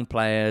 Young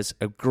players,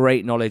 a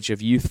great knowledge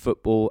of youth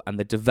football and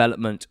the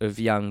development of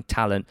young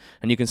talent.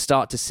 And you can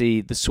start to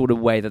see the sort of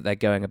way that they're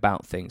going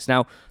about things.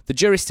 Now, the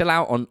jury's still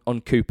out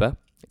on Cooper.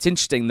 It's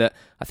interesting that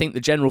I think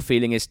the general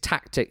feeling is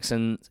tactics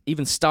and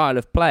even style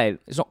of play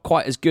is not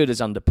quite as good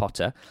as under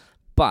Potter,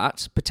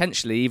 but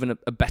potentially even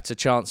a better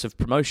chance of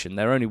promotion.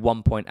 They're only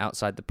 1 point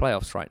outside the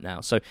playoffs right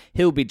now. So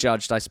he'll be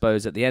judged, I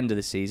suppose, at the end of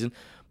the season.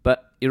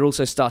 But you're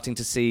also starting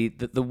to see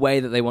the way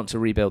that they want to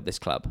rebuild this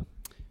club.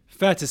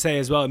 Fair to say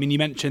as well. I mean, you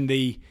mentioned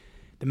the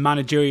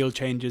managerial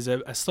changes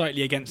are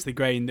slightly against the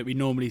grain that we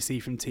normally see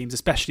from teams,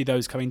 especially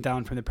those coming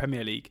down from the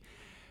Premier League.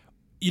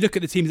 You look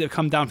at the teams that have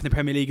come down from the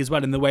Premier League as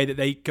well and the way that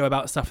they go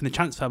about stuff in the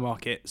transfer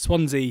market.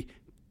 Swansea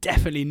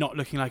definitely not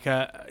looking like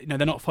they're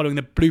not following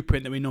the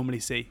blueprint that we normally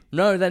see.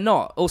 No, they're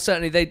not. Or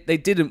certainly they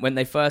didn't when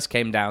they first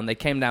came down. They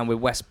came down with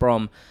West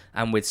Brom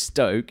and with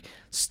Stoke.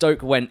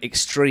 Stoke went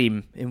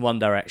extreme in one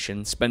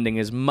direction, spending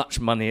as much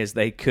money as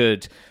they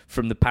could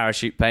from the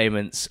parachute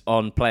payments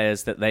on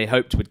players that they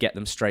hoped would get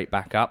them straight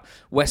back up.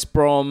 West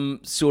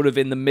Brom, sort of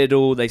in the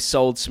middle, they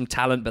sold some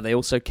talent, but they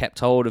also kept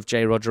hold of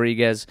Jay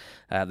Rodriguez.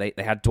 They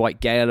had Dwight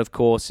Gale, of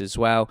course, as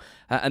well.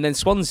 And then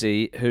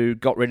Swansea, who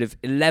got rid of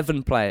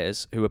 11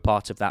 players who were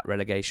part of that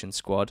relegation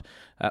squad,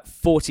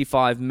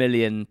 £45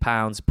 million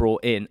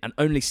brought in, and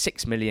only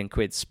 £6 million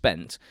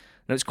spent.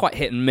 Now, it's quite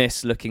hit and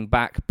miss looking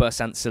back.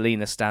 Bersant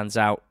Celina stands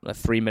out, a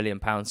 £3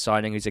 million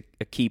signing, who's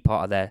a key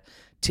part of their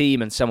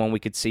team and someone we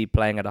could see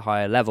playing at a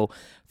higher level.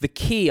 The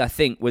key, I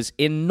think, was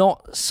in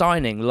not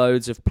signing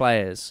loads of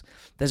players.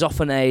 There's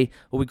often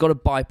we've got to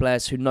buy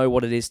players who know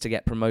what it is to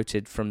get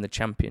promoted from the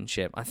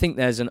Championship. I think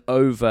there's an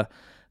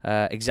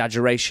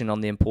exaggeration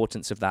on the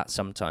importance of that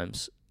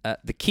sometimes.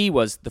 The key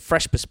was the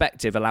fresh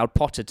perspective allowed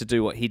Potter to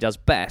do what he does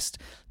best,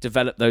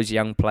 develop those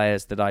young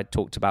players that I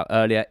talked about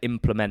earlier,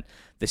 implement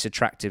this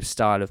attractive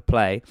style of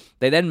play.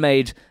 They then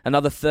made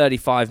another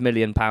 £35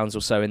 million or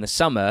so in the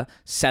summer,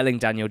 selling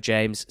Daniel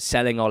James,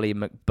 selling Ollie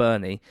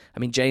McBurney. I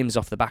mean, James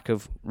off the back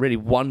of really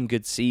one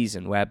good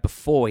season where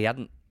before he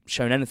hadn't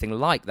shown anything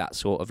like that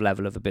sort of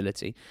level of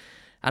ability.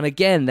 And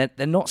again,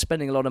 they're not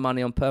spending a lot of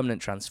money on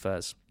permanent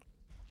transfers.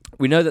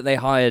 We know that they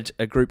hired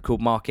a group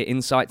called Market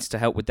Insights to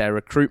help with their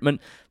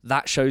recruitment.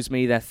 That shows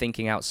me they're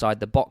thinking outside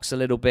the box a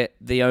little bit.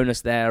 The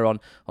onus there on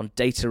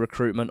data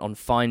recruitment, on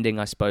finding,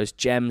 I suppose,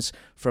 gems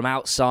from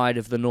outside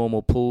of the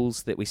normal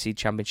pools that we see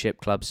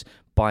Championship clubs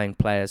buying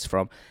players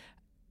from.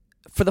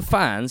 For the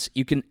fans,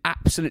 you can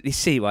absolutely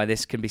see why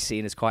this can be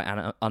seen as quite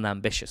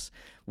unambitious.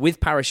 With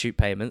parachute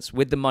payments,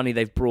 with the money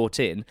they've brought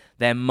in,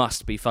 there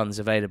must be funds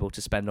available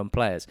to spend on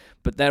players.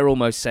 But they're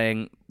almost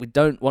saying, we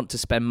don't want to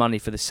spend money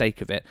for the sake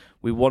of it.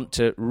 We want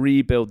to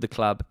rebuild the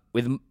club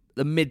with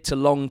the mid to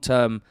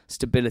long-term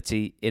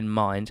stability in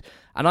mind.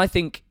 And I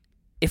think,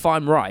 if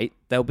I'm right,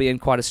 they'll be in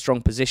quite a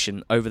strong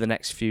position over the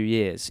next few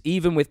years.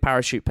 Even with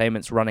parachute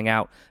payments running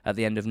out at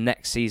the end of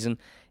next season,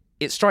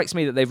 it strikes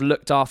me that they've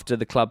looked after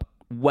the club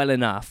well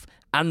enough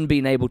and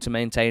been able to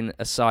maintain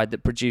a side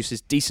that produces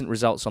decent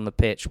results on the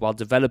pitch while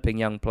developing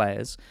young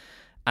players.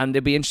 And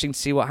it'll be interesting to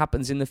see what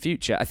happens in the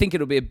future. I think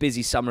it'll be a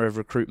busy summer of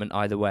recruitment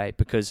either way,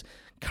 because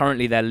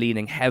currently they're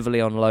leaning heavily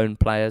on loan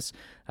players.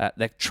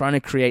 They're trying to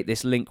create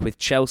this link with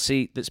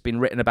Chelsea that's been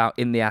written about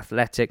in The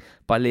Athletic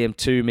by Liam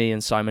Toomey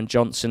and Simon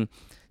Johnson.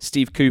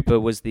 Steve Cooper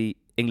was the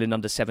England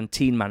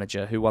under-17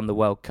 manager who won the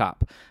World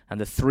Cup. And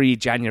the 3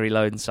 January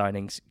loan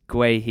signings,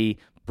 Guehi,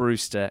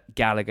 Brewster,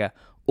 Gallagher,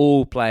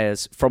 all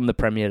players from the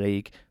Premier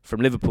League,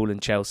 from Liverpool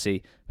and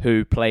Chelsea,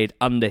 who played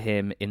under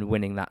him in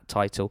winning that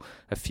title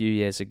a few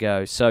years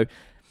ago. So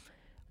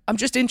I'm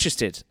just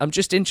interested. I'm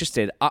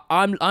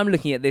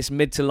looking at this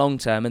mid to long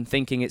term and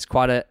thinking it's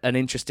quite an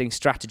interesting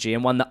strategy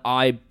and one that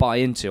I buy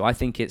into. I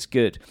think it's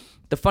good.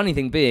 The funny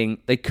thing being,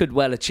 they could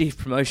well achieve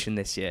promotion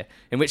this year,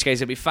 in which case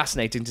it'd be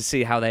fascinating to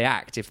see how they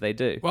act if they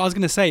do. Well, I was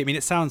going to say, I mean,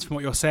 it sounds from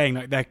what you're saying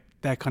like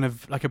they're kind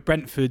of like a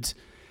Brentford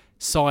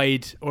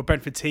side or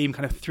Brentford team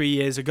kind of 3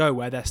 years ago,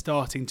 where they're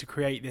starting to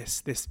create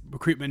this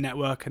recruitment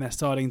network and they're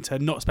starting to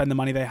not spend the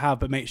money they have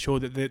but make sure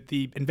that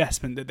the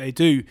investment that they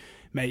do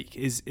make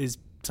is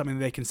something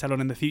that they can sell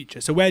on in the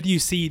future. So where do you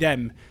see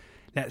them,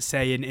 let's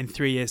say in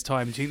 3 years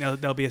time? Do you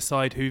think they'll be a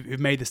side who've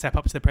made the step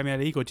up to the Premier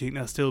League, or do you think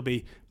they'll still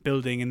be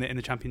building in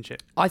the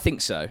Championship? I think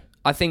so.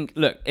 I think,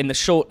 look, in the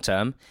short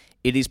term,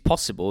 it is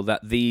possible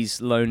that these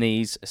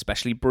loanees,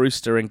 especially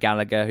Brewster and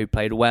Gallagher, who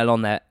played well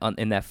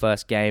in their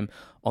first game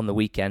on the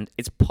weekend,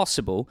 it's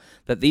possible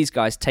that these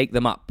guys take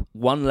them up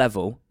one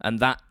level, and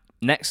that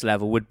next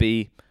level would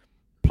be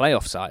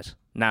playoff side.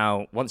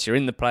 Now, once you're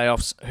in the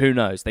playoffs, who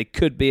knows? They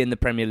could be in the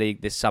Premier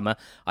League this summer.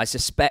 I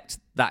suspect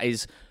that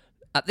is,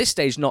 at this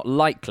stage, not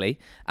likely,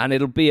 and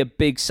it'll be a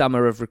big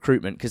summer of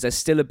recruitment because there's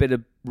still a bit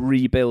of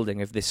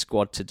rebuilding of this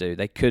squad to do.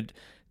 They could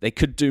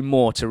do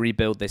more to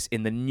rebuild this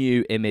in the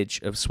new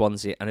image of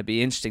Swansea, and it'd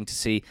be interesting to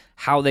see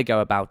how they go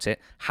about it,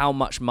 how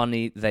much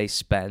money they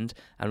spend,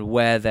 and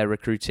where they're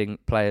recruiting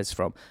players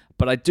from.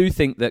 But I do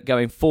think that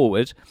going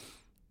forward,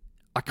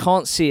 I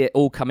can't see it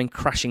all coming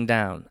crashing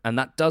down. And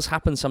that does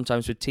happen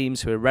sometimes with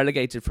teams who are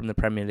relegated from the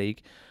Premier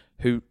League,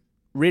 who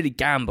really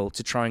gamble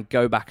to try and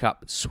go back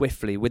up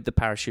swiftly with the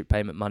parachute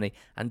payment money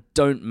and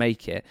don't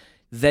make it.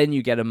 Then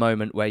you get a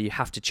moment where you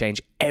have to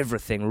change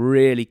everything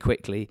really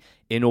quickly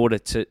in order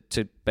to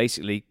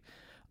basically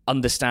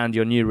understand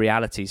your new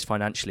realities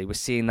financially. We're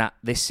seeing that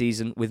this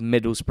season with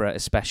Middlesbrough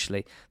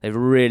especially. They've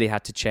really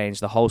had to change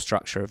the whole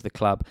structure of the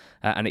club,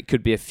 and it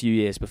could be a few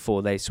years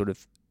before they sort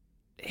of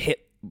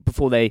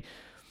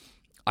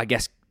I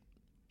guess,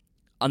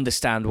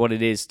 understand what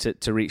it is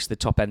to reach the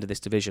top end of this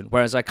division.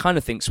 Whereas I kind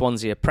of think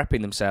Swansea are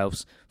prepping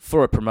themselves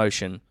for a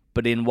promotion,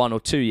 but in 1 or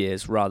 2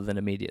 years rather than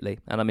immediately.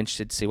 And I'm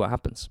interested to see what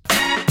happens.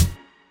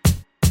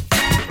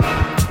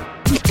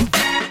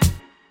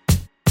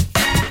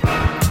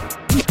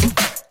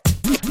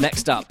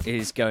 Next up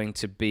is going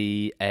to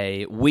be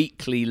a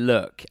weekly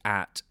look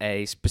at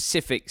a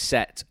specific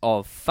set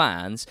of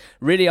fans,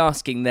 really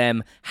asking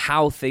them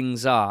how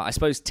things are. I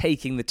suppose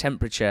taking the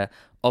temperature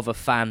of a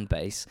fan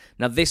base.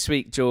 Now this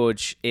week,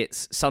 George,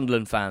 it's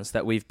Sunderland fans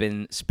that we've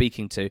been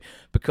speaking to,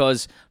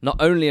 because not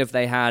only have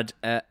they had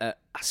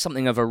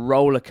something of a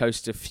roller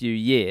coaster few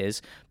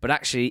years, but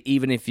actually,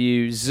 even if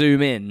you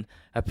zoom in,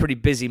 a pretty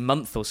busy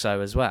month or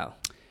so as well.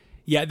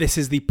 Yeah, this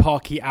is the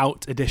Parky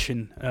Out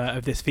edition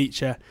of this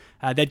feature.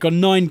 They'd gone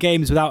 9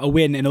 games without a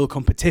win in all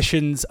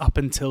competitions up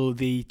until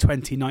the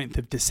 29th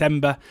of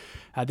December.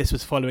 This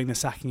was following the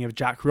sacking of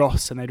Jack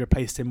Ross, and they'd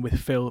replaced him with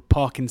Phil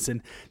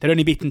Parkinson. They'd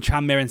only beaten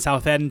Tranmere and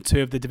Southend,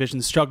 2 of the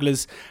division's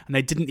strugglers, and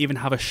they didn't even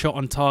have a shot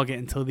on target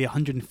until the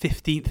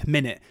 115th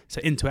minute,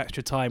 so into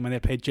extra time when they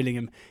played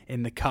Gillingham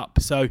in the Cup.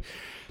 So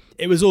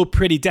it was all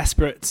pretty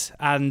desperate,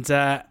 and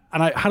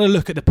I had a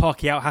look at the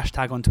Parky Out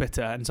hashtag on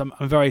Twitter, and so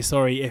I'm very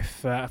sorry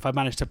if I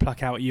managed to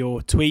pluck out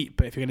your tweet,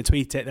 but if you're going to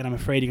tweet it, then I'm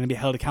afraid you're going to be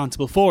held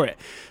accountable for it.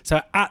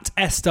 So at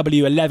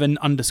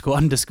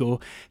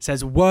SW11__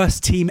 says,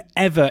 worst team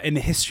ever in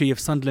the history of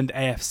Sunderland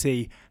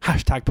AFC,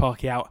 hashtag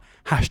Parky Out,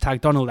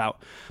 hashtag Donald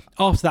Out.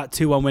 After that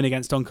 2-1 win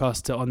against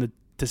Doncaster on the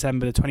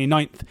December the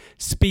 29th,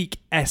 Speak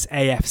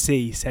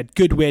SAFC said,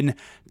 good win.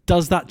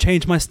 Does that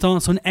change my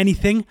stance on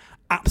anything?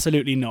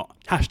 Absolutely not.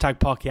 Hashtag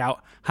Parky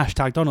Out,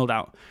 hashtag Donald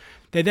Out.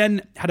 They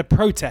then had a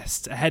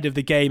protest ahead of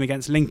the game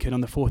against Lincoln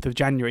on the 4th of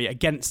January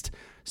against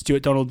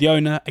Stuart Donald, the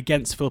owner,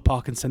 against Phil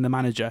Parkinson, the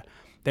manager.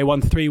 They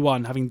won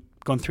 3-1, having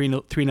gone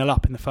 3-0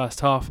 up in the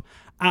first half.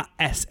 At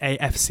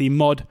SAFC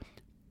Mod,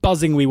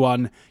 buzzing we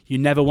won. You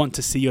never want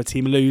to see your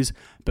team lose,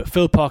 but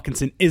Phil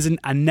Parkinson isn't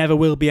and never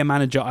will be a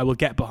manager I will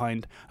get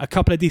behind. A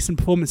couple of decent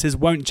performances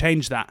won't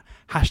change that.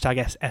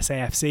 Hashtag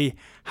SAFC,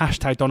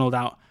 hashtag Donald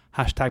Out,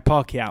 hashtag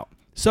Parky Out.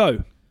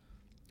 So,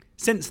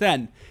 since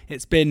then,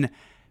 it's been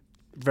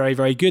very,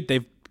 very good.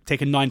 They've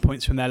taken 9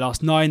 points from their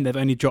last 9. They've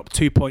only dropped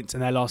 2 points in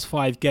their last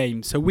 5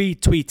 games. So we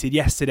tweeted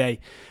yesterday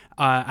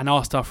and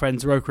asked our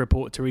friends Roker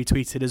Report to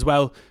retweet it as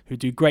well, who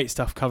do great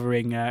stuff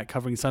covering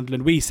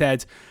Sunderland. We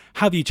said,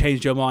 have you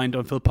changed your mind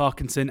on Phil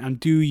Parkinson, and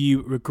do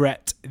you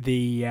regret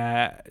the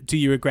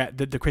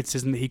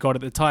criticism that he got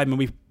at the time? And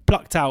we've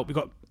got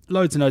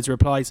loads and loads of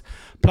replies,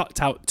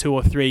 plucked out 2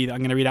 or 3 that I'm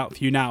going to read out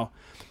for you now.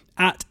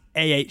 At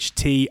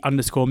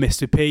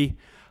AHT_Mr. P.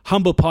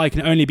 Humble pie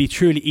can only be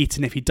truly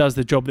eaten if he does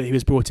the job that he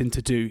was brought in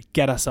to do.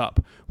 Get us up.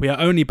 We are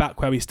only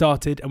back where we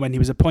started and when he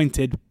was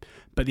appointed,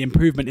 but the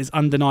improvement is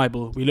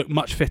undeniable. We look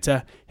much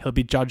fitter. He'll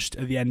be judged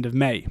at the end of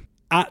May.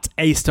 At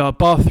A-Star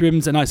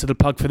Bathrooms, a nice little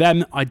plug for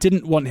them. I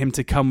didn't want him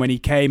to come when he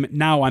came.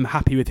 Now I'm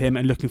happy with him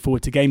and looking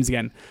forward to games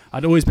again.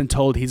 I'd always been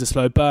told he's a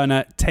slow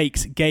burner,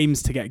 takes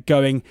games to get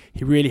going.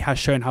 He really has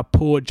shown how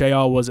poor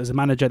JR was as a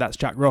manager. That's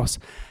Jack Ross.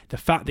 The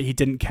fact that he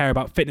didn't care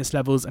about fitness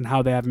levels and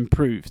how they have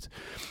improved.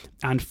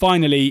 And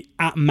finally,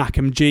 at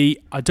Mackham G,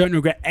 I don't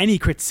regret any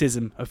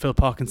criticism of Phil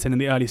Parkinson in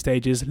the early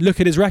stages.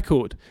 Look at his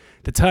record.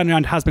 The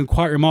turnaround has been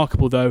quite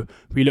remarkable though.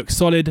 We look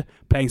solid,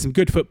 playing some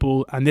good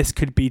football, and this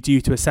could be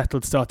due to a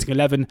settled starting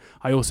 11.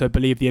 I also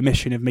believe the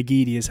omission of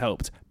McGeady has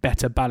helped.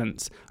 Better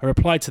balance. A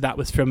reply to that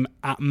was from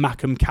at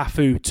Mackham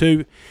Cafu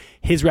too.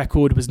 His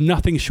record was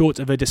nothing short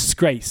of a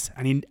disgrace,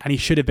 and he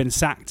should have been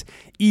sacked.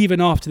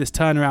 Even after this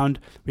turnaround,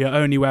 we are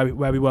only where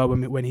we were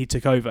when he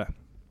took over.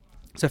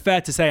 So fair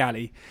to say,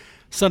 Ali,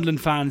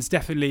 Sunderland fans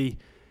definitely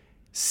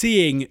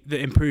seeing the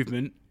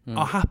improvement,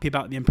 are happy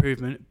about the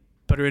improvement,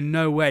 but are in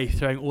no way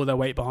throwing all their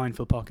weight behind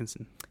Phil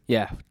Parkinson.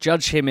 Yeah,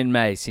 judge him in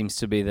May seems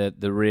to be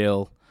the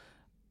real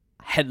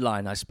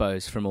headline, I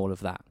suppose, from all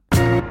of that.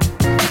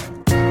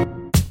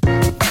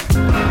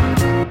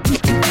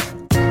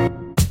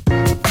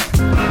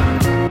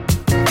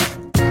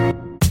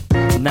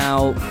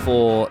 Now,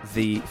 for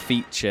the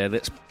feature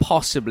that's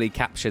possibly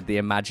captured the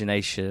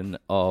imagination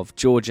of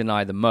George and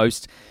I the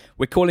most.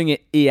 We're calling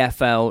it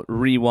EFL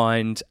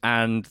Rewind,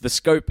 and the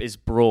scope is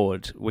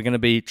broad. We're going to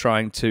be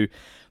trying to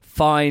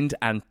find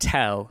and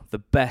tell the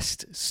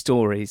best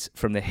stories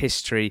from the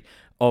history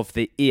of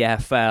the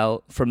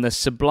EFL, from the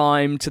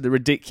sublime to the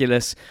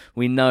ridiculous.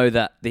 We know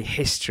that the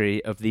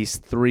history of these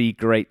three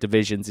great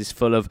divisions is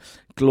full of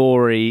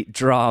glory,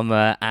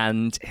 drama,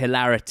 and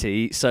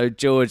hilarity. So,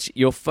 George,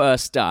 you're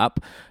first up.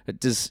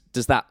 Does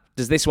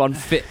this one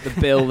fit the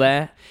bill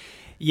there?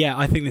 Yeah,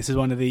 I think this is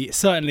one of the,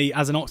 certainly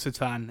as an Oxford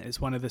fan, it's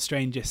one of the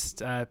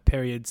strangest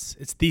periods.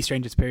 It's the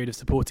strangest period of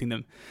supporting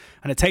them.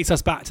 And it takes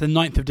us back to the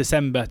 9th of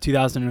December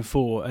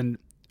 2004, and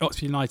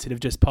Oxford United have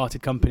just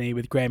parted company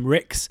with Graham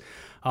Rix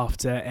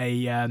after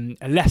a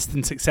less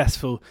than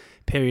successful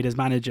period as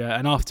manager,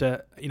 and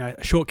after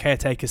a short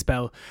caretaker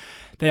spell,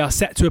 they are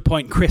set to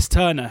appoint Chris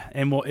Turner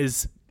in what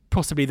is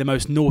possibly the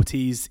most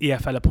naughties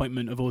EFL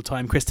appointment of all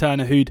time. Chris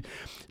Turner, who'd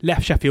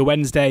left Sheffield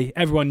Wednesday,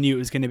 everyone knew it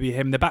was going to be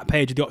him. The back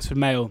page of the Oxford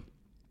Mail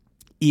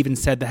even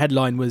said the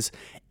headline was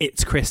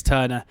 "It's Chris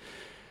Turner."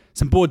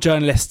 Some bored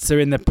journalists are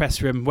in the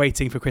press room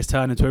waiting for Chris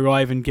Turner to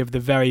arrive and give the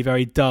very,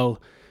 very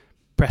dull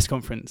press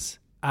conference,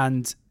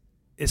 and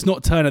it's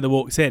not Turner that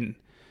walks in,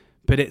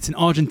 but it's an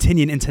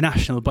Argentinian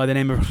international by the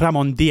name of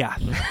Ramon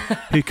Diaz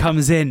who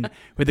comes in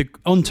with an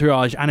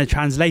entourage and a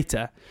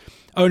translator.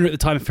 Owner at the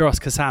time, Firas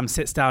Kassam,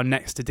 sits down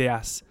next to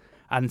Diaz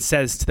and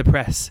says to the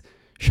press,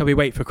 "Shall we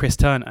wait for Chris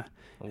Turner?"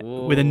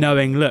 Whoa. With a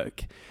knowing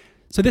look.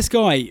 So this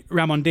guy,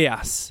 Ramon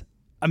Diaz,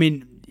 I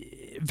mean,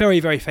 very,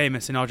 very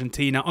famous in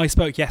Argentina. I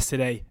spoke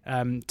yesterday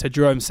to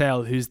Jerome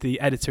Sale, who's the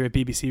editor of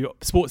BBC,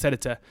 sports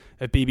editor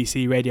of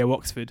BBC Radio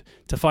Oxford,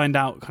 to find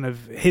out kind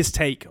of his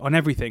take on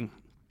everything.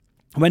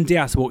 When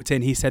Diaz walked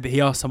in, he said that he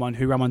asked someone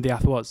who Ramon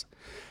Diaz was.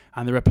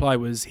 And the reply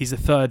was, he's the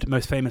third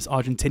most famous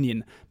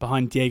Argentinian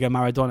behind Diego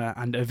Maradona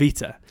and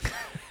Evita.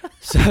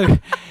 So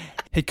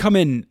he'd come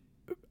in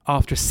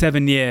after a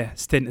 7-year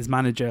stint as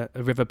manager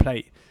of River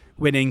Plate,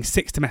 winning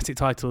 6 domestic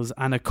titles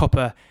and a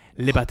Copa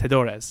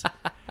Libertadores,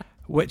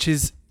 which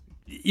is,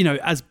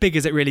 as big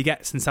as it really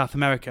gets in South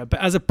America.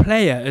 But as a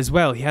player as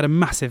well, he had a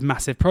massive,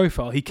 massive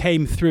profile. He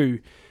came through,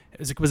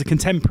 was a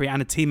contemporary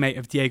and a teammate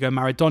of Diego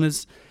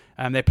Maradona's.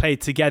 They played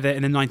together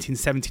in the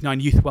 1979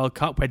 Youth World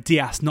Cup, where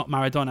Diaz, not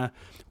Maradona,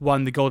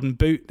 won the Golden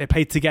Boot. They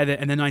played together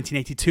in the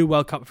 1982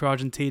 World Cup for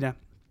Argentina.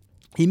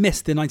 He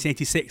missed the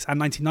 1986 and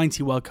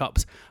 1990 World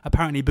Cups,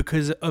 apparently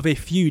because of a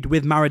feud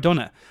with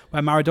Maradona,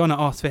 where Maradona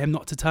asked for him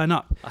not to turn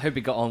up. I hope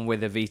he got on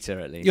with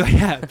Evita at least.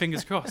 Yeah,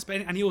 fingers crossed.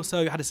 And he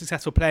also had a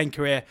successful playing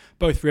career,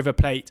 both River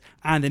Plate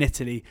and in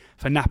Italy,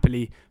 for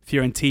Napoli,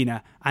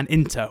 Fiorentina and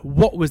Inter.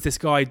 What was this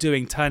guy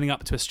doing, turning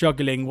up to a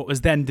struggling, what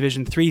was then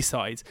Division 3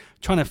 side,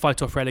 trying to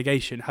fight off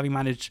relegation, having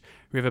managed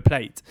River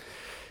Plate?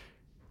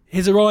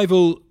 His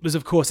arrival was,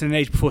 of course, in an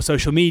age before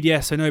social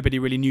media, so nobody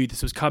really knew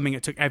this was coming.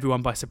 It took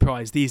everyone by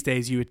surprise. These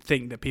days, you would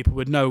think that people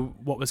would know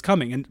what was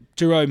coming. And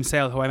Jerome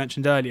Sale, who I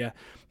mentioned earlier,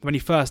 when he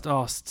first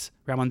asked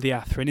Ramon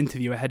Diaz for an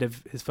interview ahead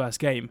of his first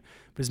game,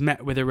 was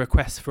met with a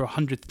request for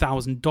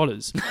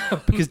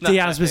 $100,000 because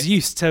Diaz was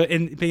used to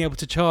being able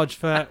to charge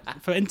for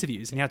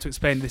interviews, and he had to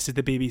explain this is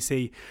the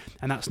BBC,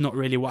 and that's not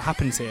really what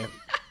happens here.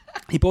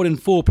 He brought in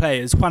 4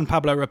 players: Juan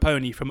Pablo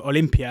Raponi from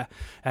Olimpia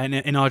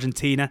in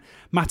Argentina,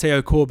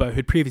 Mateo Corbo,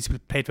 who'd previously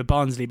played for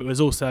Barnsley but was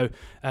also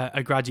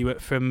a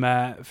graduate from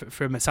a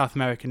South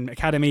American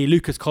academy,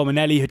 Lucas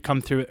Colmanelli, who'd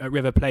come through at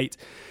River Plate,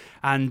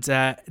 and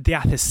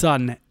Diaz's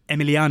son,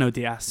 Emiliano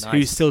Diaz,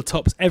 who still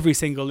tops every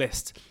single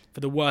list for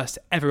the worst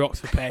ever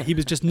Oxford player. He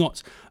was just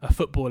not a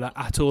footballer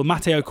at all.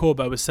 Mateo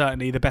Corbo was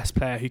certainly the best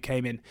player who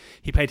came in.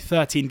 He played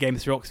 13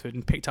 games for Oxford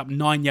and picked up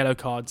 9 yellow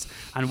cards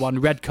and 1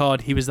 red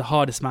card. He was the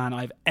hardest man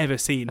I've ever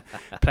seen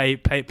play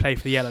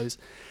for the Yellows.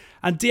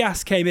 And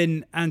Diaz came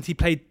in and he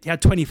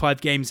had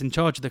 25 games in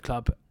charge of the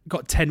club,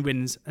 got 10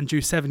 wins and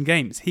drew 7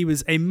 games. He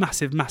was a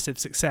massive, massive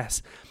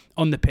success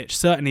on the pitch,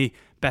 certainly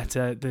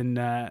better than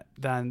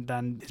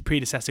his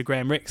predecessor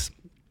Graham Rix.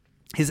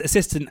 His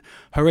assistant,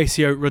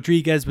 Horacio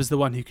Rodriguez, was the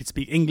one who could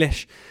speak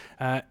English.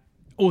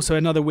 Also,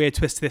 another weird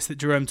twist to this that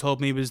Jerome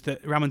told me was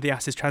that Ramon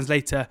Diaz's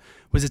translator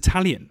was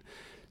Italian.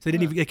 So they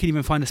couldn't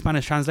even find a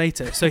Spanish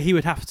translator. So he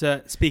would have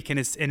to speak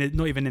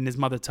not even in his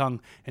mother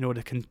tongue in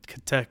order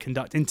to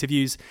conduct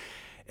interviews.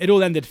 It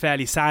all ended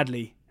fairly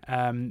sadly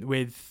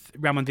with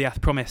Ramon Diaz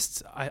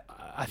promised,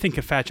 I think,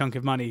 a fair chunk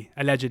of money,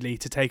 allegedly,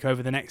 to take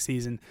over the next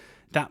season.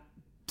 That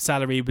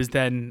salary was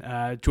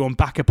then drawn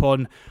back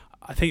upon.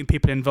 I think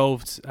people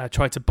involved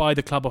tried to buy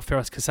the club off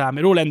Firas Kassam.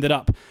 It all ended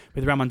up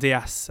with Ramon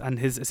Diaz and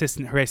his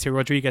assistant Horacio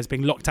Rodriguez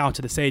being locked out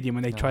of the stadium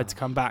when they tried to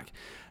come back,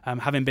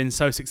 having been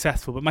so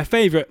successful. But my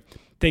favourite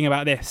thing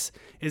about this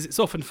is it's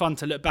often fun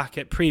to look back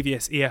at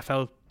previous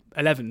EFL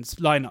 11s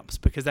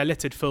lineups because they're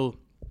littered full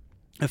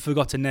of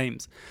forgotten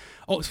names.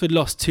 Oxford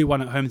lost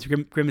 2-1 at home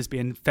to Grimsby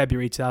in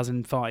February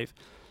 2005,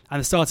 and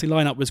the starting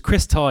lineup was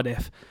Chris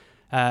Tardif,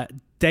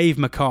 Dave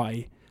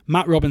Mackay,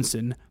 Matt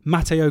Robinson,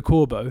 Matteo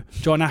Corbo,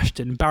 John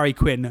Ashton, Barry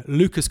Quinn,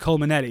 Lucas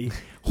Colmanelli,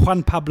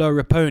 Juan Pablo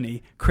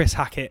Raponi, Chris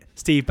Hackett,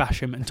 Steve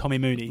Basham and Tommy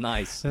Mooney.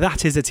 Nice.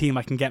 That is a team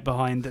I can get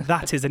behind.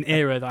 That is an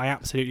era that I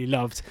absolutely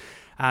loved.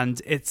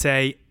 And it's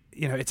a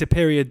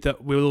period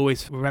that we'll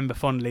always remember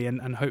fondly,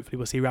 and hopefully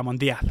we'll see Ramon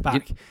Diaz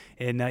back.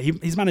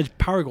 He's managed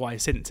Paraguay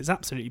since. It's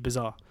absolutely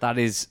bizarre. That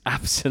is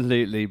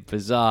absolutely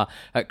bizarre.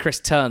 Chris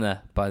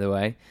Turner, by the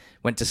way,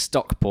 went to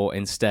Stockport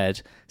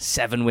instead.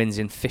 7 wins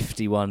in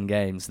 51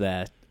 games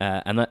there.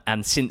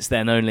 And since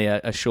then, only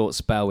a short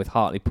spell with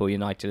Hartlepool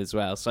United as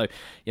well. So,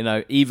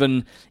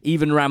 even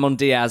Ramon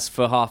Diaz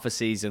for half a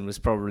season was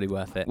probably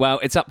worth it. Well,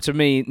 it's up to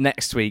me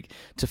next week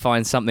to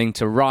find something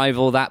to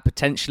rival that,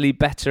 potentially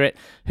better it.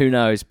 Who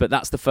knows? But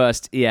that's the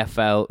first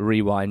EFL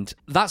Rewind.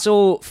 That's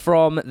all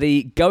from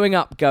the Going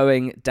Up,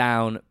 Going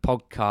Down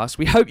podcast.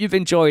 We hope you've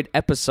enjoyed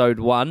episode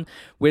 1.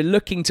 We're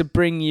looking to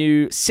bring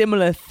you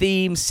similar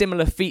themes,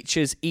 similar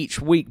features each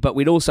week, but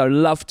we'd also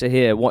love to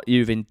hear what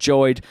you've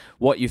enjoyed,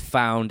 what you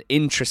found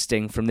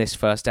interesting from this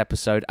first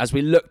episode as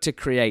we look to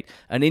create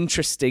an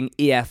interesting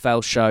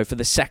EFL show for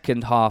the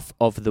second half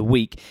of the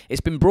week. It's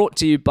been brought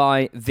to you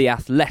by The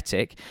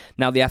Athletic.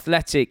 Now, The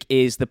Athletic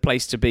is the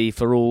place to be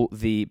for all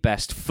the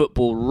best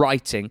football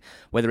writing,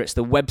 whether it's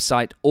the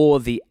website or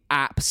the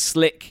app,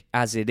 slick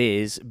as it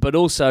is, but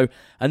also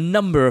a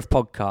number of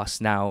podcasts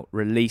now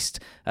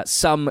released,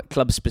 some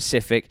club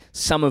specific,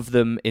 some of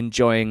them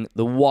enjoying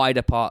the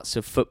wider parts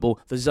of football.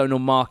 The Zonal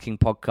Marking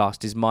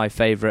podcast is my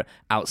favourite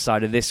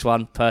outside of this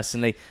one,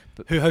 personally.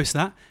 Who hosts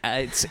that?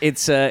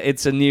 It's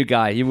a new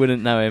guy. You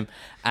wouldn't know him.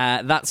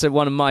 That's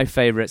one of my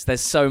favourites.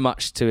 There's so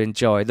much to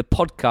enjoy. The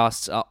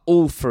podcasts are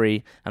all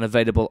free and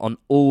available on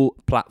all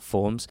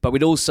platforms. But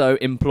we'd also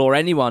implore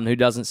anyone who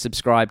doesn't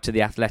subscribe to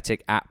the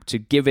Athletic app to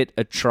give it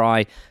a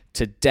try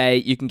today.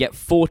 You can get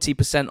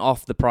 40%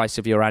 off the price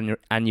of your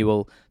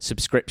annual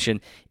subscription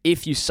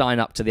if you sign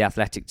up to The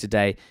Athletic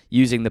today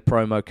using the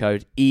promo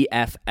code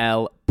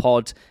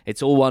EFLPOD.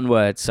 It's all one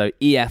word, so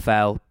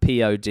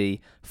EFLPOD,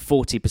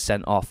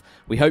 40% off.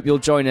 We hope you'll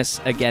join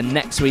us again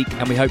next week,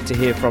 and we hope to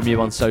hear from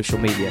you on social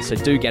media. So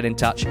do get in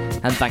touch,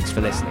 and thanks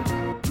for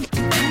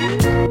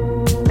listening.